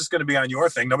 I mean, it's just going to be on your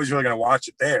thing. Nobody's really going to watch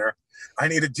it there. I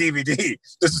need a DVD.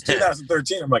 This is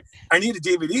 2013. I'm like, I need a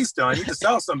DVD still. I need to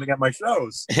sell something at my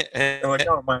shows. They're like,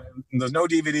 no, there's no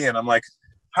DVD. And I'm like,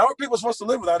 how are people supposed to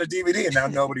live without a DVD? And now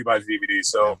nobody buys DVDs.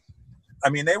 So, I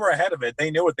mean, they were ahead of it. They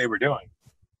knew what they were doing.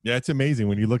 Yeah, it's amazing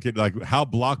when you look at like how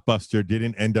Blockbuster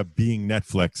didn't end up being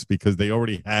Netflix because they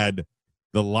already had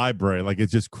the library. Like,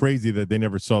 it's just crazy that they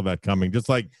never saw that coming. Just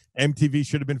like MTV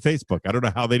should have been Facebook. I don't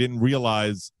know how they didn't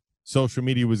realize social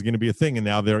media was going to be a thing, and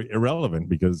now they're irrelevant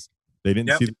because they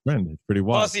didn't see the trend. It's pretty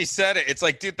wild. Plus, he said it. It's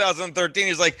like 2013.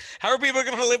 He's like, how are people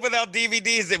going to live without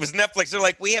DVDs? It was Netflix. They're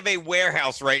like, we have a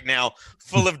warehouse right now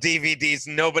full of DVDs.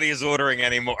 Nobody is ordering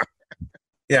anymore.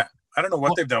 Yeah. I don't know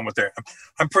what they've done with their.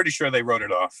 I'm pretty sure they wrote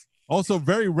it off. Also,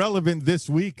 very relevant this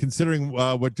week, considering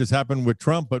what just happened with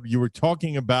Trump. But you were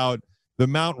talking about the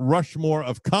Mount Rushmore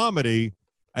of comedy,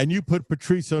 and you put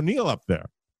Patrice O'Neill up there.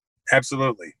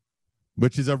 Absolutely.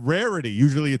 Which is a rarity.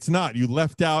 Usually it's not. You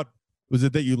left out, was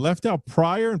it that you left out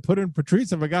Pryor and put in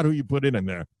Patrice? I forgot who you put in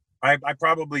there. I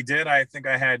probably did. I think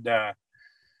I had, it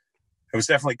was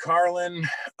definitely Carlin,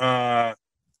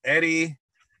 Eddie,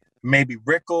 maybe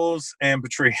Rickles, and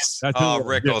Patrice.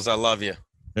 Rickles, I love you.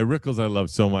 Yeah, Rickles, I love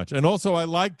so much. And also, I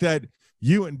like that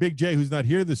you and Big J, who's not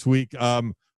here this week,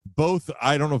 both,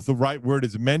 I don't know if the right word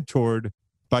is mentored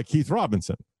by Keith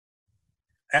Robinson.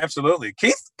 Absolutely.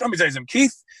 Keith, let me tell you something.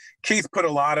 Keith put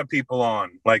a lot of people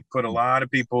on, put a lot of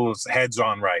people's heads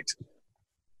on right.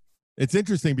 It's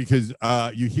interesting because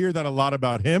you hear that a lot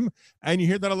about him, and you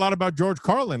hear that a lot about George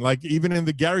Carlin. Like, even in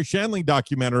the Gary Shandling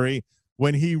documentary,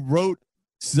 when he wrote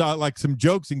some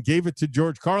jokes and gave it to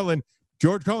George Carlin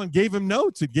gave him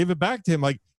notes and gave it back to him.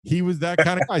 Like, he was that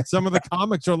kind of guy. Some of the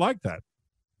comics are like that.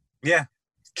 Yeah.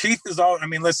 Keith is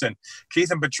listen, Keith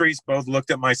and Patrice both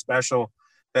looked at my special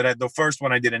the first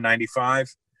one I did in 95,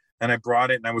 and I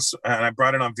brought it, and I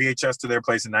brought it on VHS to their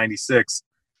place in 96,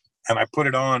 and I put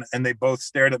it on, and they both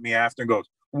stared at me after and goes,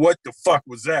 what the fuck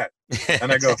was that?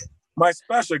 And I go, my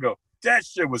special. I go, that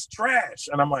shit was trash.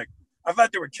 And I'm like, I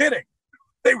thought they were kidding.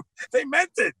 They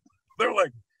meant it. They're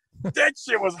like, that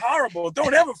shit was horrible.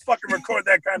 Don't ever fucking record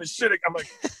that kind of shit. I'm like,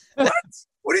 what?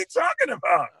 What are you talking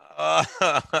about?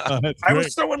 I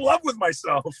was so in love with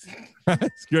myself.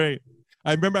 That's great.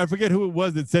 I remember, I forget who it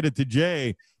was that said it to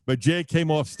Jay, but Jay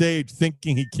came off stage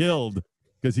thinking he killed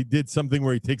because he did something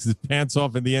where he takes his pants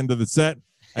off in the end of the set,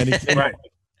 and he came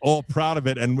all proud of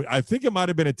it. And I think it might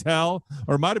have been Attell,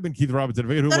 or it might have been Keith Robinson. I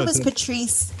forget who it was. It was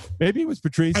Patrice. Maybe it was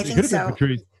Patrice. I It think could have so. been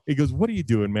Patrice. He goes, what are you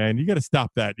doing, man? You got to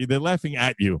stop that. They're laughing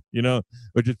at you,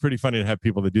 which is pretty funny to have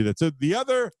people that do that. So the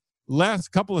other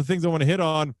last couple of things I want to hit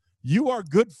on, you are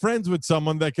good friends with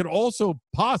someone that could also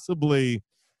possibly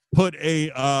put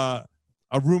a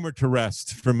rumor to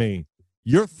rest for me.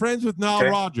 You're friends with Nile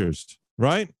Rodgers,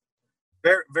 right?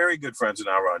 Very, very good friends with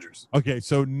Nile Rodgers. Okay,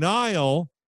 so Nile,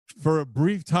 for a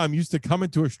brief time, used to come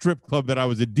into a strip club that I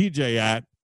was a DJ at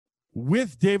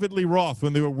with David Lee Roth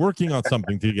when they were working on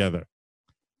something together.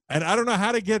 And I don't know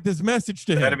how to get this message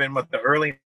to him. That'd have been the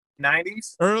early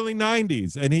 90s? Early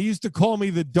 90s. And he used to call me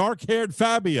the dark-haired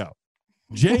Fabio.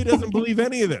 Jay doesn't believe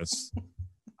any of this.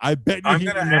 I bet you I'm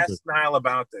going to ask Nile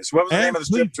about this. What was the name of the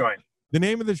strip joint? The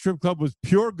name of the strip club was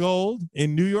Pure Gold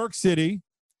in New York City.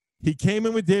 He came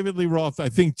in with David Lee Roth, I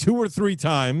think 2 or 3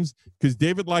 times, because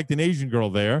David liked an Asian girl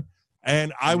there.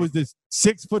 And I was this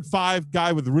 6'5"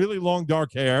 guy with really long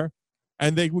dark hair,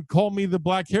 and they would call me the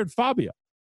black-haired Fabio.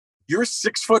 You're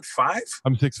 6'5"?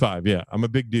 I'm 6'5", yeah. I'm a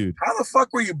big dude. How the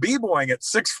fuck were you b-boying at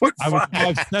 6'5"? I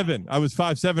was 5'7". I was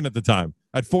 5'7" at the time.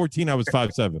 At 14, I was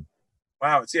 5'7".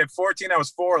 Wow. See, at 14, I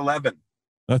was 4'11".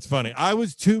 That's funny. I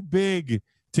was too big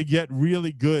to get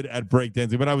really good at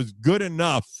breakdancing, but I was good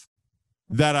enough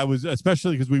that I was,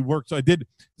 especially because we worked. So I did,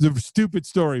 it's a stupid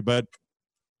story, but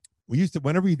we used to,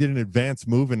 whenever you did an advanced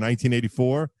move in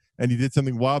 1984 and you did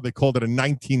something wild, they called it a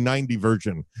 1990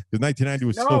 version because 1990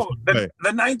 was the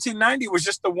 1990 was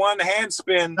just the one hand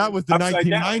spin. That was the upside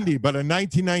 1990, down. but a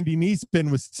 1990 knee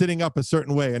spin was sitting up a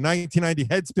certain way. A 1990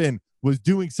 head spin was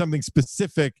doing something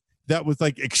specific that was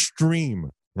like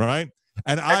extreme, right?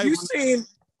 And Have you seen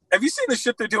the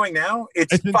shit they're doing now?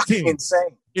 It's fucking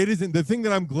insane. It isn't. The thing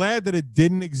that I'm glad that it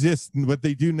didn't exist and what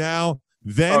they do now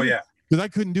then. Oh yeah, because I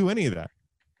couldn't do any of that.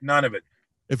 None of it.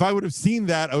 If I would have seen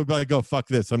that, I would be like, oh, fuck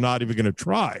this. I'm not even going to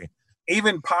try.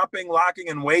 Even popping, locking,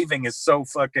 and waving is so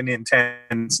fucking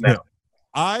intense now. Yeah.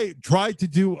 I tried to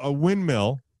do a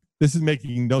windmill. This is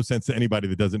making no sense to anybody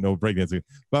that doesn't know breakdancing.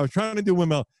 But I was trying to do a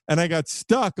windmill, and I got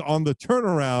stuck on the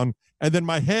turnaround, and then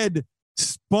my head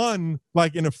spun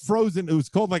like in a frozen, it was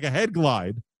called like a head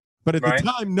glide. But at the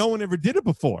time, no one ever did it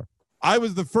before. I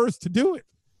was the first to do it.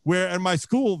 Where in my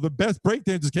school, the best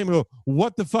breakdancers came and go,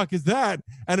 what the fuck is that?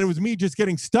 And it was me just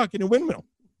getting stuck in a windmill.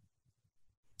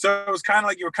 So it was kind of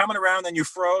like you were coming around, then you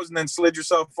froze and then slid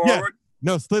yourself forward?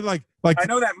 Yeah. No, slid like I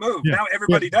know that move. Yeah. Now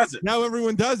everybody does it. Now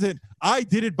everyone does it. I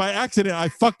did it by accident. I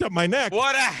fucked up my neck.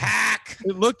 What a hack.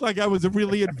 It looked like I was a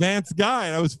really advanced guy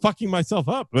and I was fucking myself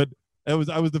up. But I was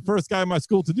the first guy in my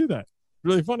school to do that.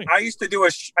 Really funny. I used to do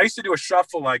a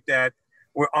shuffle like that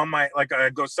where on my, like I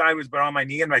go sideways but on my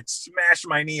knee, and I'd smash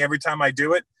my knee every time I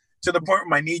do it, to the point where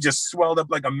my knee just swelled up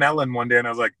like a melon one day, and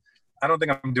I was like, I don't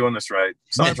think I'm doing this right.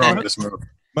 Something's wrong with this move.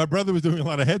 My brother was doing a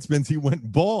lot of head spins. He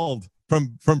went bald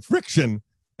from friction,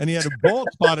 and he had a bald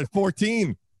spot at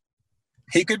 14.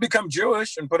 He could become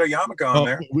Jewish and put a yarmulke on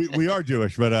there. We are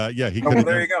Jewish, but yeah, he could. Well,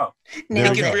 there you go.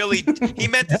 He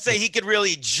meant to say he could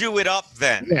really Jew it up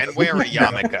then and wear a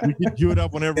yarmulke. We could Jew it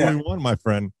up whenever we want, my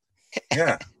friend.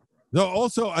 Yeah. No,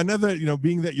 also another,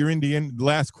 being that you're Indian,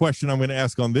 last question I'm going to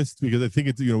ask on this, because I think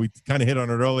it's, we kind of hit on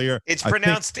it earlier. It's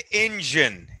pronounced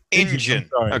Injun.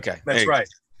 Okay. That's right.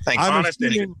 Thanks.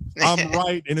 I'm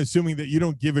right in assuming that you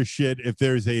don't give a shit if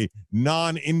there's a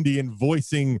non-Indian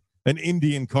voicing an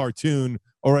Indian cartoon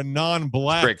or a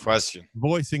non-black Great question.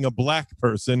 voicing a black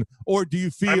person, or do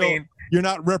you feel you're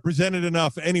not represented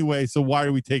enough anyway, so why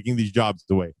are we taking these jobs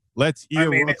away? Let's hear.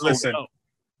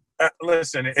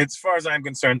 Listen, as far as I'm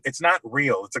concerned, it's not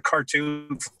real. It's a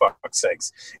cartoon, for fuck's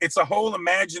sakes. It's a whole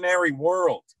imaginary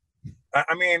world.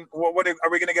 I mean, what are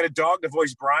we going to get a dog to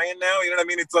voice Brian now? You know what I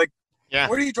mean? It's like,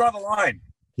 where do you draw the line?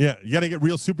 Yeah, you got to get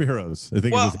real superheroes. I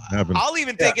think I'll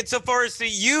even take it so far as to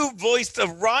you voiced a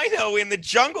rhino in the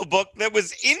Jungle Book that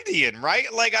was Indian,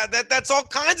 right? Like that's all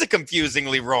kinds of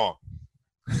confusingly wrong.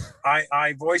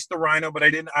 I voiced the rhino, but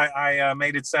I didn't. I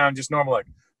made it sound just normal, like,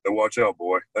 "Hey, watch out,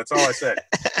 boy." That's all I said.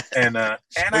 And I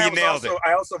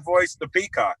also voiced the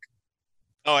peacock.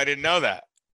 Oh, I didn't know that.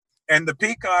 And the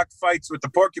peacock fights with the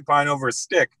porcupine over a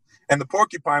stick, and the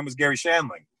porcupine was Gary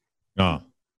Shandling. Oh.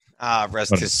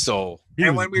 Rest his soul.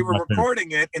 And when we were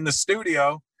recording it in the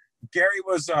studio, Gary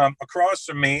was across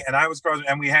from me, and I was across,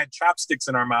 and we had chopsticks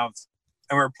in our mouths,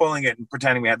 and we were pulling it and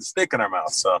pretending we had the stick in our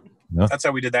mouth. So that's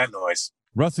how we did that noise.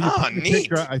 Russell, neat.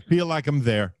 Picture, I feel like I'm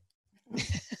there.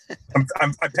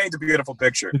 I paint a beautiful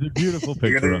picture. It's a beautiful picture.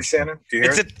 You hear that, Shannon? Do you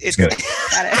hear it? It's good.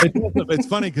 It's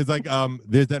funny because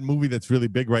there's that movie that's really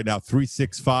big right now,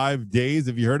 365 Days.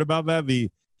 Have you heard about that?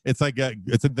 It's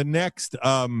the next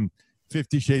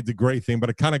 50 Shades of Grey thing, but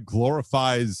it kind of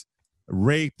glorifies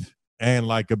rape and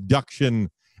like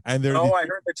abduction. And I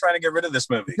heard they're trying to get rid of this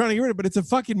movie. Trying to get rid of it, but it's a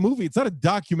fucking movie. It's not a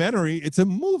documentary. It's a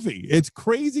movie. It's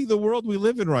crazy the world we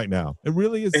live in right now. It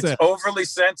really is. It's overly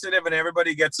sensitive, and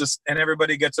everybody gets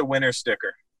a winner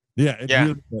sticker. Yeah,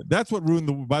 really, that's what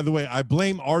ruined by the way, I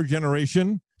blame our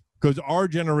generation because our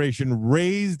generation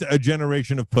raised a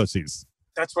generation of pussies.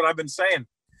 That's what I've been saying.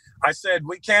 I said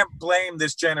we can't blame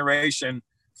this generation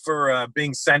for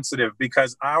being sensitive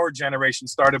because our generation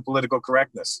started political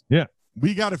correctness. Yeah.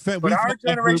 We got to But our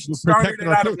generation started it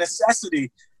out of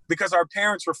necessity because our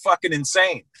parents were fucking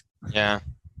insane. Yeah.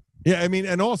 Yeah, I mean,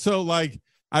 and also, like,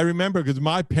 I remember because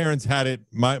my parents had it,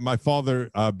 my father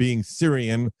being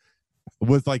Syrian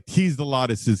was like teased a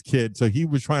lot as his kid. So he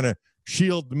was trying to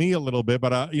shield me a little bit,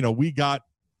 but we got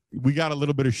a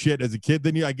little bit of shit as a kid.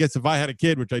 Then I guess if I had a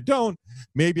kid, which I don't,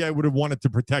 maybe I would have wanted to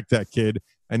protect that kid.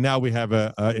 And now we have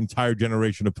an entire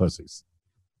generation of pussies.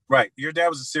 Right. Your dad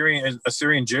was a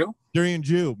Syrian Jew? Syrian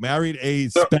Jew, married a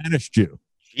Spanish Jew.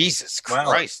 Jesus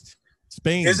Christ.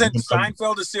 Spain. Isn't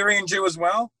Seinfeld a Syrian Jew as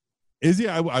well? Is he?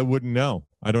 I wouldn't know.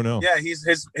 I don't know. Yeah,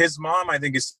 his mom, I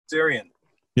think, is Syrian.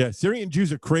 Yeah, Syrian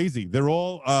Jews are crazy. They're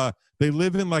all they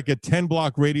live in like a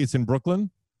 10-block radius in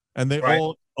Brooklyn, and they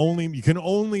all you can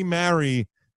only marry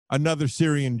another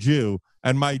Syrian Jew.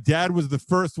 And my dad was the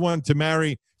first one to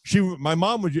marry. My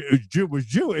mom was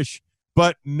Jewish,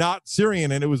 but not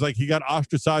Syrian, and it was like he got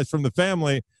ostracized from the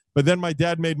family. But then my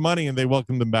dad made money, and they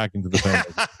welcomed him back into the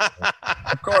family.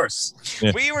 Of course.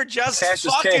 Yeah. We were just Cash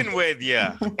is fucking king. with you.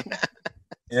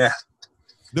 Yeah.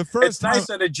 The first It's nice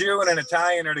that a Jew and an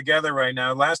Italian are together right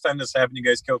now. Last time this happened, you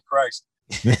guys killed Christ.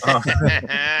 The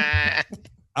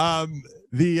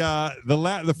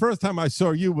first time I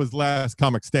saw you was Last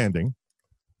Comic Standing.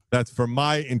 That's for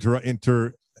my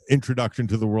introduction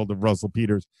to the world of Russell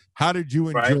Peters. How did you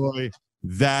enjoy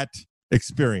that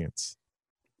experience?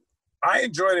 I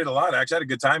enjoyed it a lot. Actually, I had a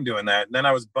good time doing that. And then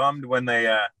I was bummed when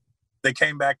they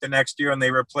came back the next year and they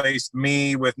replaced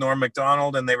me with Norm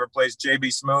Macdonald and they replaced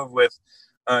JB Smoove with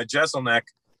Jesselneck.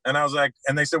 And I was like,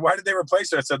 and they said, why did they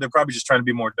replace her? I said, they're probably just trying to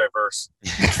be more diverse.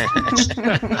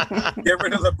 Get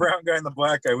rid of the brown guy and the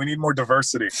black guy. We need more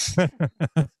diversity.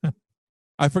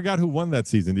 I forgot who won that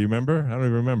season. Do you remember? I don't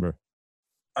even remember.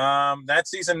 That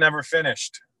season never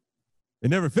finished.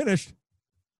 It never finished?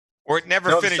 Or it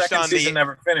never finished the second on season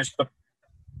never finished.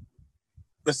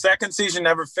 The second season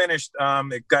never finished.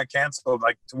 It got canceled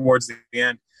like towards the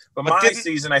end. But my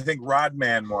season, I think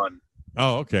Rodman won.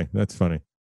 Oh, okay. That's funny.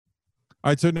 All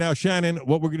right. So now, Shannon,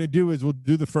 what we're going to do is we'll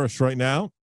do the first right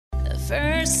now. The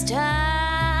first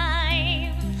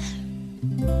time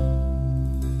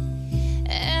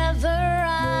ever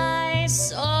I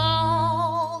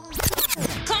saw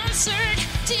concert,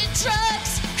 did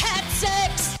drugs, had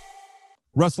sex.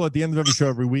 Russell, at the end of every show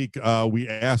every week, we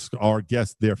ask our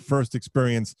guests their first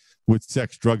experience with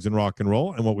sex, drugs, and rock and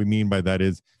roll. And what we mean by that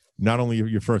is not only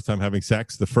your first time having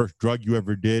sex, the first drug you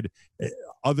ever did,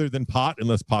 other than pot,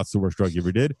 unless pot's the worst drug you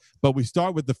ever did. But we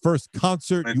start with the first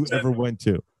concert you ever went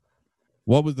to.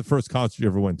 What was the first concert you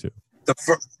ever went to? The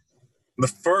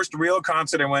first real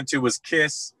concert I went to was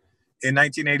Kiss in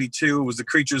 1982. It was the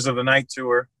Creatures of the Night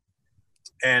tour.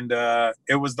 And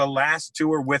it was the last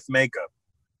tour with makeup.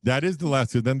 That is the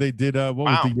last tour. Then they did, what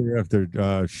was the year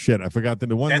after? Shit, I forgot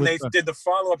the one. And they did the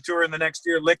follow-up tour in the next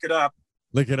year, Lick It Up.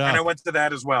 Lick It Up. And I went to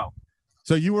that as well.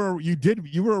 So you were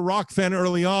a rock fan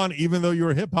early on, even though you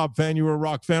were a hip hop fan, you were a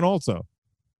rock fan also.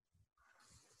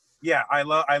 Yeah, I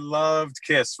loved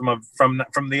Kiss from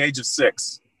the age of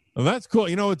 6. Well, that's cool.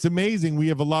 You know, it's amazing. We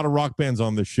have a lot of rock bands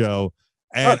on the show,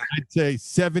 and I'd say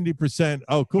 70%.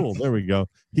 Oh, cool. There we go.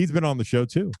 He's been on the show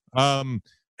too.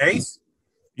 Ace?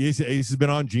 Ace has been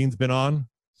on. Gene's been on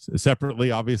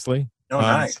separately, obviously. Oh,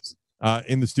 nice.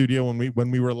 In the studio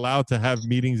when we were allowed to have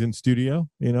meetings in studio,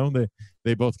 you know,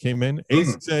 they both came in.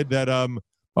 Ace said that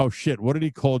oh shit, what did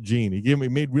he call Gene? He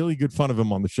made really good fun of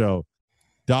him on the show.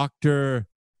 Dr.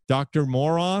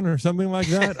 Moron or something like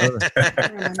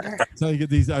that. So you get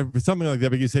these something like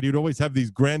that. But he said he'd always have these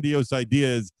grandiose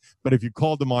ideas, but if you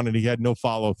called him on it, he had no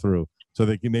follow through. So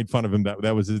they made fun of him.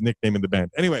 That was his nickname in the band.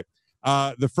 Anyway,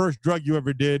 the first drug you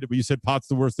ever did, but you said pot's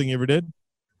the worst thing you ever did?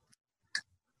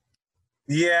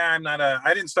 Yeah,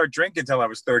 I didn't start drinking until I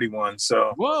was 31.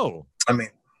 So, whoa. I mean,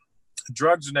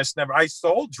 drugs I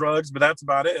sold drugs, but that's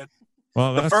about it.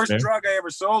 Well, the first drug I ever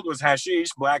sold was hashish,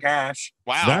 black hash.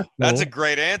 Wow, that's a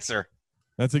great answer.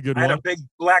 That's a good one. I had a big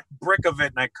black brick of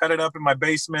it, and I cut it up in my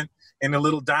basement into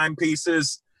little dime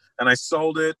pieces, and I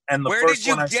sold it. And Where did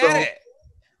you get it?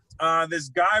 This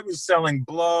guy was selling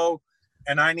blow,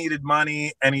 and I needed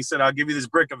money, and he said, I'll give you this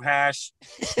brick of hash.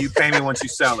 You pay me once you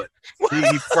sell it.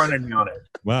 He fronted me on it.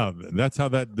 Wow, that's how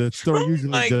the story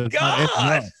usually does.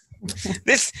 God.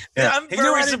 He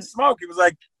knew I didn't smoke. He was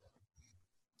like,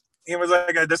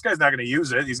 this guy's not going to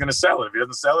use it. He's going to sell it. If he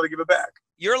doesn't sell it, he'll give it back.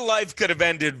 Your life could have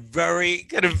ended very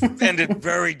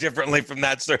differently from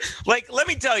that story. Like, let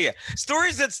me tell you,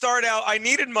 stories that start out, I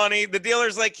needed money. The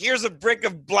dealer's like, here's a brick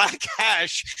of black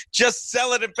hash. Just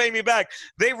sell it and pay me back.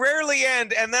 They rarely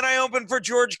end. And then I opened for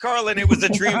George Carlin. It was a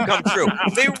dream come true.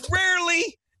 They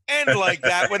rarely end like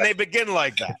that when they begin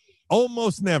like that.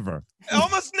 Almost never.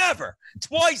 Almost never.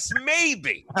 Twice,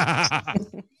 maybe.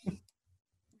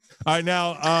 All right,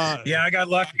 now. Yeah, I got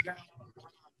lucky.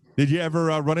 Did you ever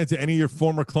run into any of your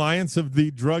former clients of the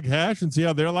drug hash and see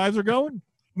how their lives are going?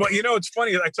 Well, you know, it's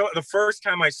funny. I told the first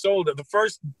time I sold it, the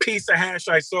first piece of hash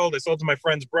I sold to my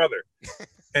friend's brother.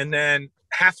 And then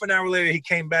half an hour later, he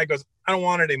came back, goes, I don't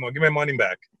want it anymore. Give me my money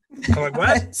back. I'm like,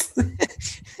 what?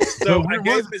 So I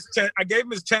gave him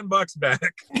his $10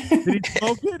 back. Did he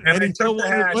smoke it? And I took the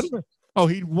hash. Oh,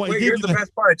 here's the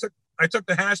best part. I took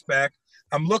the hash back.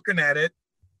 I'm looking at it.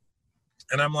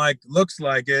 And I'm like, looks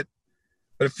like it,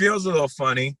 but it feels a little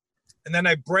funny. and then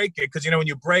I break it because when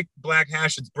you break black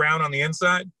hash, it's brown on the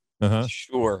inside.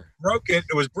 Sure. Broke it,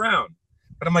 it was brown,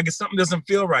 but I'm like, if something doesn't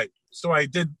feel right, so I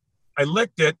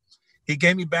licked it. He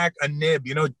gave me back a nib,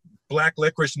 black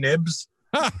licorice nibs.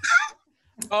 He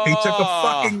took a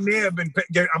fucking nib and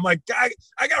I'm like,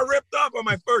 I got ripped off on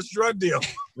my first drug deal.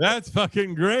 That's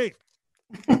fucking great.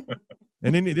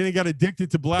 And then he got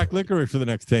addicted to black licorice for the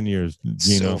next 10 years,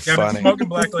 Gino. So funny. I've been smoking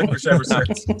black licorice ever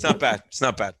since. It's not bad. It's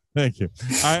not bad. Thank you.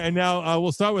 All right, and now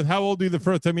we'll start with how old were you the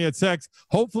first time you had sex?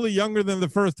 Hopefully younger than the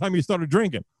first time you started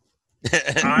drinking.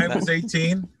 I was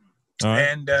 18. All right.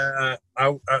 And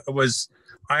I always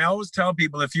tell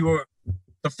people, if you were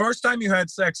the first time you had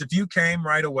sex, if you came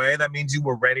right away, that means you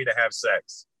were ready to have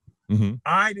sex. Mm-hmm.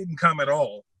 I didn't come at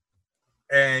all.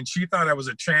 And she thought I was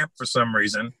a champ for some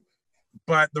reason.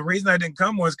 But the reason I didn't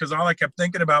come was because all I kept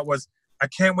thinking about was, I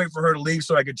can't wait for her to leave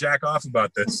so I could jack off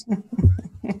about this.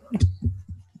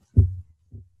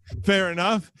 Fair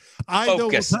enough. I will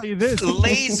tell you this.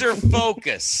 Laser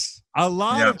focus. A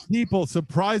lot of people,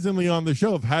 surprisingly, on the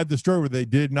show have had the story where they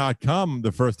did not come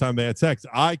the first time they had sex.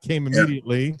 I came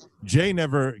immediately. Jay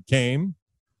never came.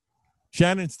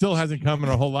 Shannon still hasn't come in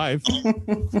her whole life.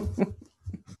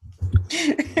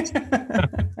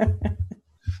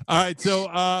 All right,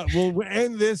 so we'll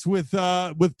end this with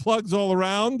plugs all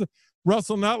around.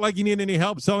 Russell, not like you need any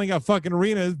help selling out fucking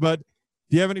arenas, but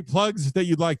do you have any plugs that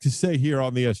you'd like to say here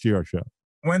on the SGR show?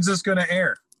 When's this going to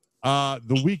air?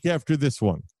 The week after this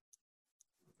one.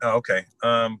 Oh, okay.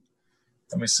 Let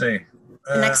me see.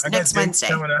 Next Wednesday.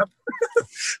 Coming up.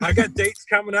 I got dates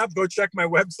coming up. Go check my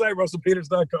website,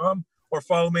 russellpeters.com, or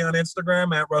follow me on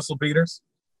Instagram at russellpeters.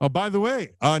 Oh, by the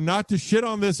way, not to shit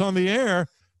on this on the air,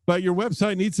 but your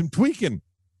website needs some tweaking.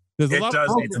 There's a lot of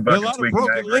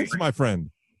broken links, my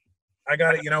friend. I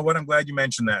got it. You know what? I'm glad you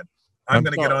mentioned that. I'm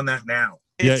going to get on that now.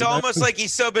 It's almost like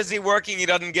he's so busy working, he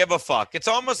doesn't give a fuck. It's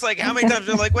almost like how many times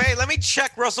you're like, wait, let me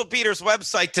check Russell Peters'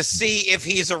 website to see if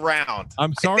he's around.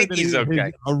 I'm sorry that his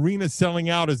arena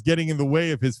selling out is getting in the way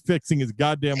of his fixing his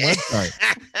goddamn website.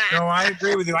 No, I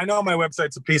agree with you. I know my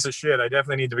website's a piece of shit. I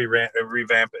definitely need to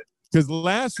revamp it. Because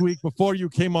last week, before you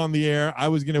came on the air, I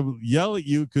was going to yell at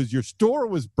you because your store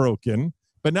was broken,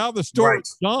 but now the store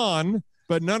is gone,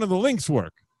 but none of the links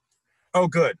work. Oh,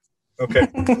 good. Okay.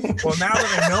 Well, now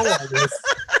that I know all this.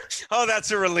 Oh, that's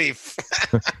a relief.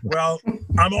 Well,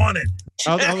 I'm on it.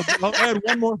 I'll add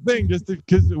one more thing, just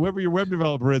because whoever your web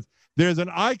developer is, there's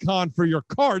an icon for your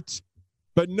cart,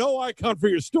 but no icon for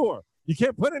your store. You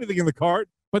can't put anything in the cart,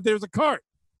 but there's a cart.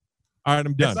 All right,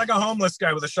 I'm done. It's like a homeless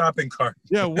guy with a shopping cart.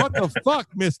 Yeah, what the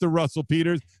fuck, Mr. Russell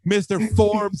Peters, Mr.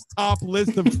 Forbes' top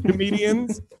list of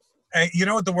comedians? And you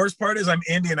know what the worst part is? I'm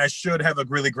Indian. I should have a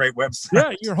really great website.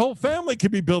 Yeah, your whole family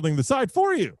could be building the site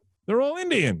for you. They're all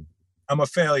Indian. I'm a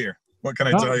failure. What can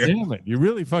I tell you? Damn it. You're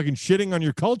really fucking shitting on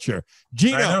your culture.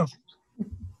 Gino. I know.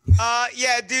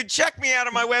 Yeah, dude, check me out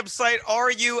on my website,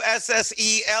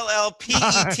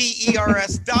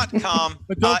 russellpeters.com.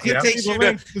 But don't it takes you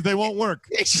to because they won't work.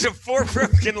 Takes you to 4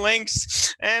 broken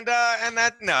links, and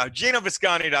that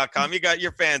GinoVisconti.com. You got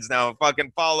your fans now.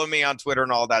 Fucking follow me on Twitter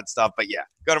and all that stuff. But yeah,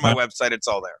 go to my website; it's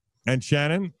all there. And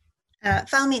Shannon.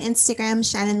 Follow me on Instagram,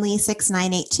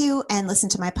 ShannonLee6982, and listen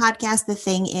to my podcast, The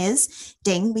Thing Is.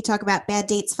 Ding. We talk about bad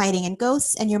dates, fighting, and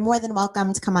ghosts, and you're more than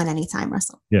welcome to come on anytime,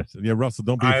 Russell. Yes. Yeah, Russell,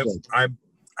 don't be afraid.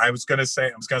 I was gonna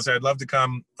say I'd love to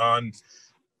come on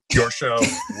your show.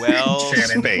 Well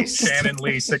spaced. Shannon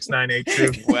Lee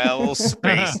 6982. Well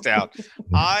spaced out.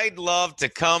 I'd love to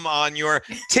come on your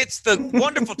It's the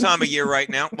wonderful time of year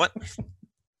right now. What?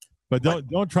 But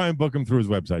don't try and book him through his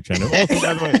website, Shannon. Also,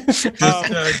 by the way,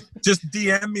 just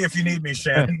DM me if you need me,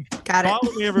 Shannon. Got it.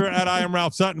 Follow me over at I Am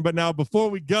Ralph Sutton. But now, before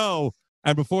we go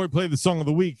and before we play the song of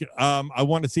the week, I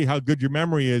want to see how good your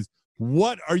memory is.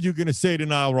 What are you going to say to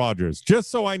Nile Rodgers? Just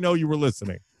so I know you were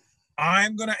listening.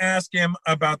 I'm going to ask him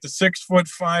about the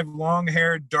 6'5",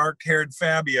 long-haired, dark-haired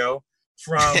Fabio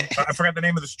from I forgot the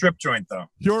name of the strip joint though.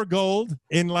 Pure Gold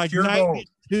in like Pure 92.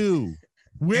 Gold.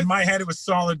 In my head, it was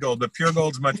Solid Gold, but Pure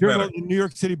Gold's much Pure better. Gold in New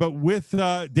York City, but with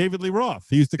David Lee Roth.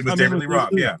 He used to come in David with Lee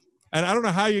Roth, yeah. And I don't know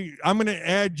how I'm going to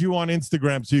add you on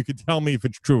Instagram so you can tell me if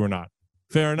it's true or not.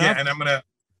 Fair enough. Yeah, and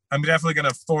I'm definitely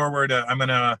gonna forward. I'm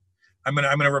gonna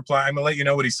reply. I'm gonna let you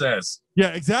know what he says. Yeah,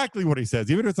 exactly what he says.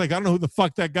 Even if it's like I don't know who the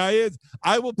fuck that guy is,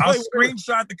 I'll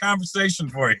screenshot the conversation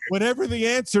for you. Whatever the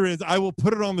answer is, I will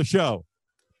put it on the show.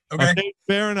 Okay.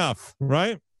 Fair enough.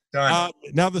 Right. Done.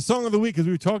 Now the song of the week, as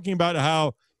we were talking about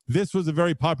how this was a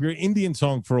very popular Indian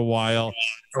song for a while.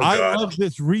 I love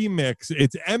this remix.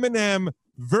 It's Eminem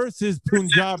versus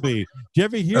Punjabi. Did you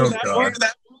ever hear that one?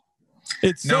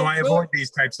 It's No, so I good. avoid these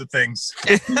types of things.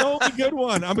 It's the only good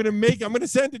one. I'm gonna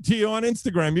send it to you on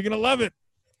Instagram. You're gonna love it.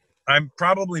 I'm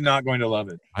probably not going to love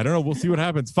it. I don't know. We'll see what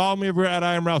happens. Follow me everywhere at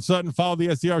I Am Ralph Sutton. Follow the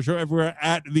SDR Show everywhere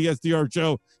at the SDR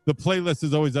Show. The playlist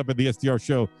is always up at the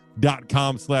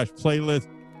SDRshow.com/playlist.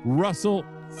 Russell,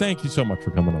 thank you so much for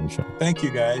coming on the show. Thank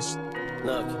you, guys.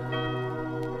 Look,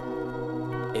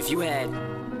 if you had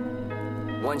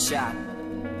one shot,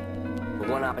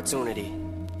 one opportunity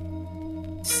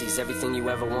to seize everything you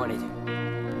ever wanted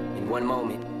in one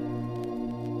moment,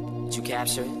 would you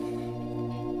capture it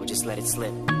or just let it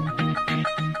slip?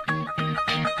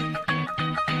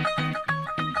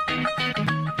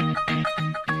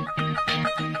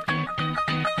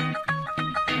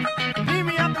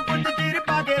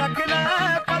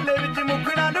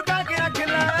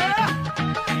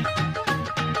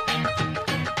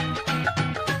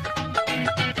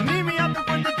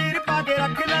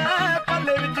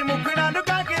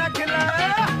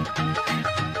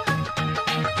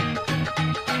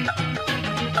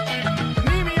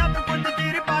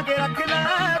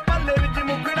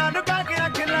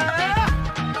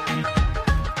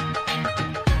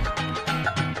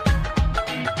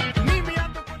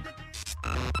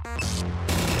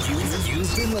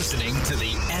 You've been listening to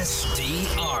the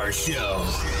SDR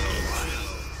Show.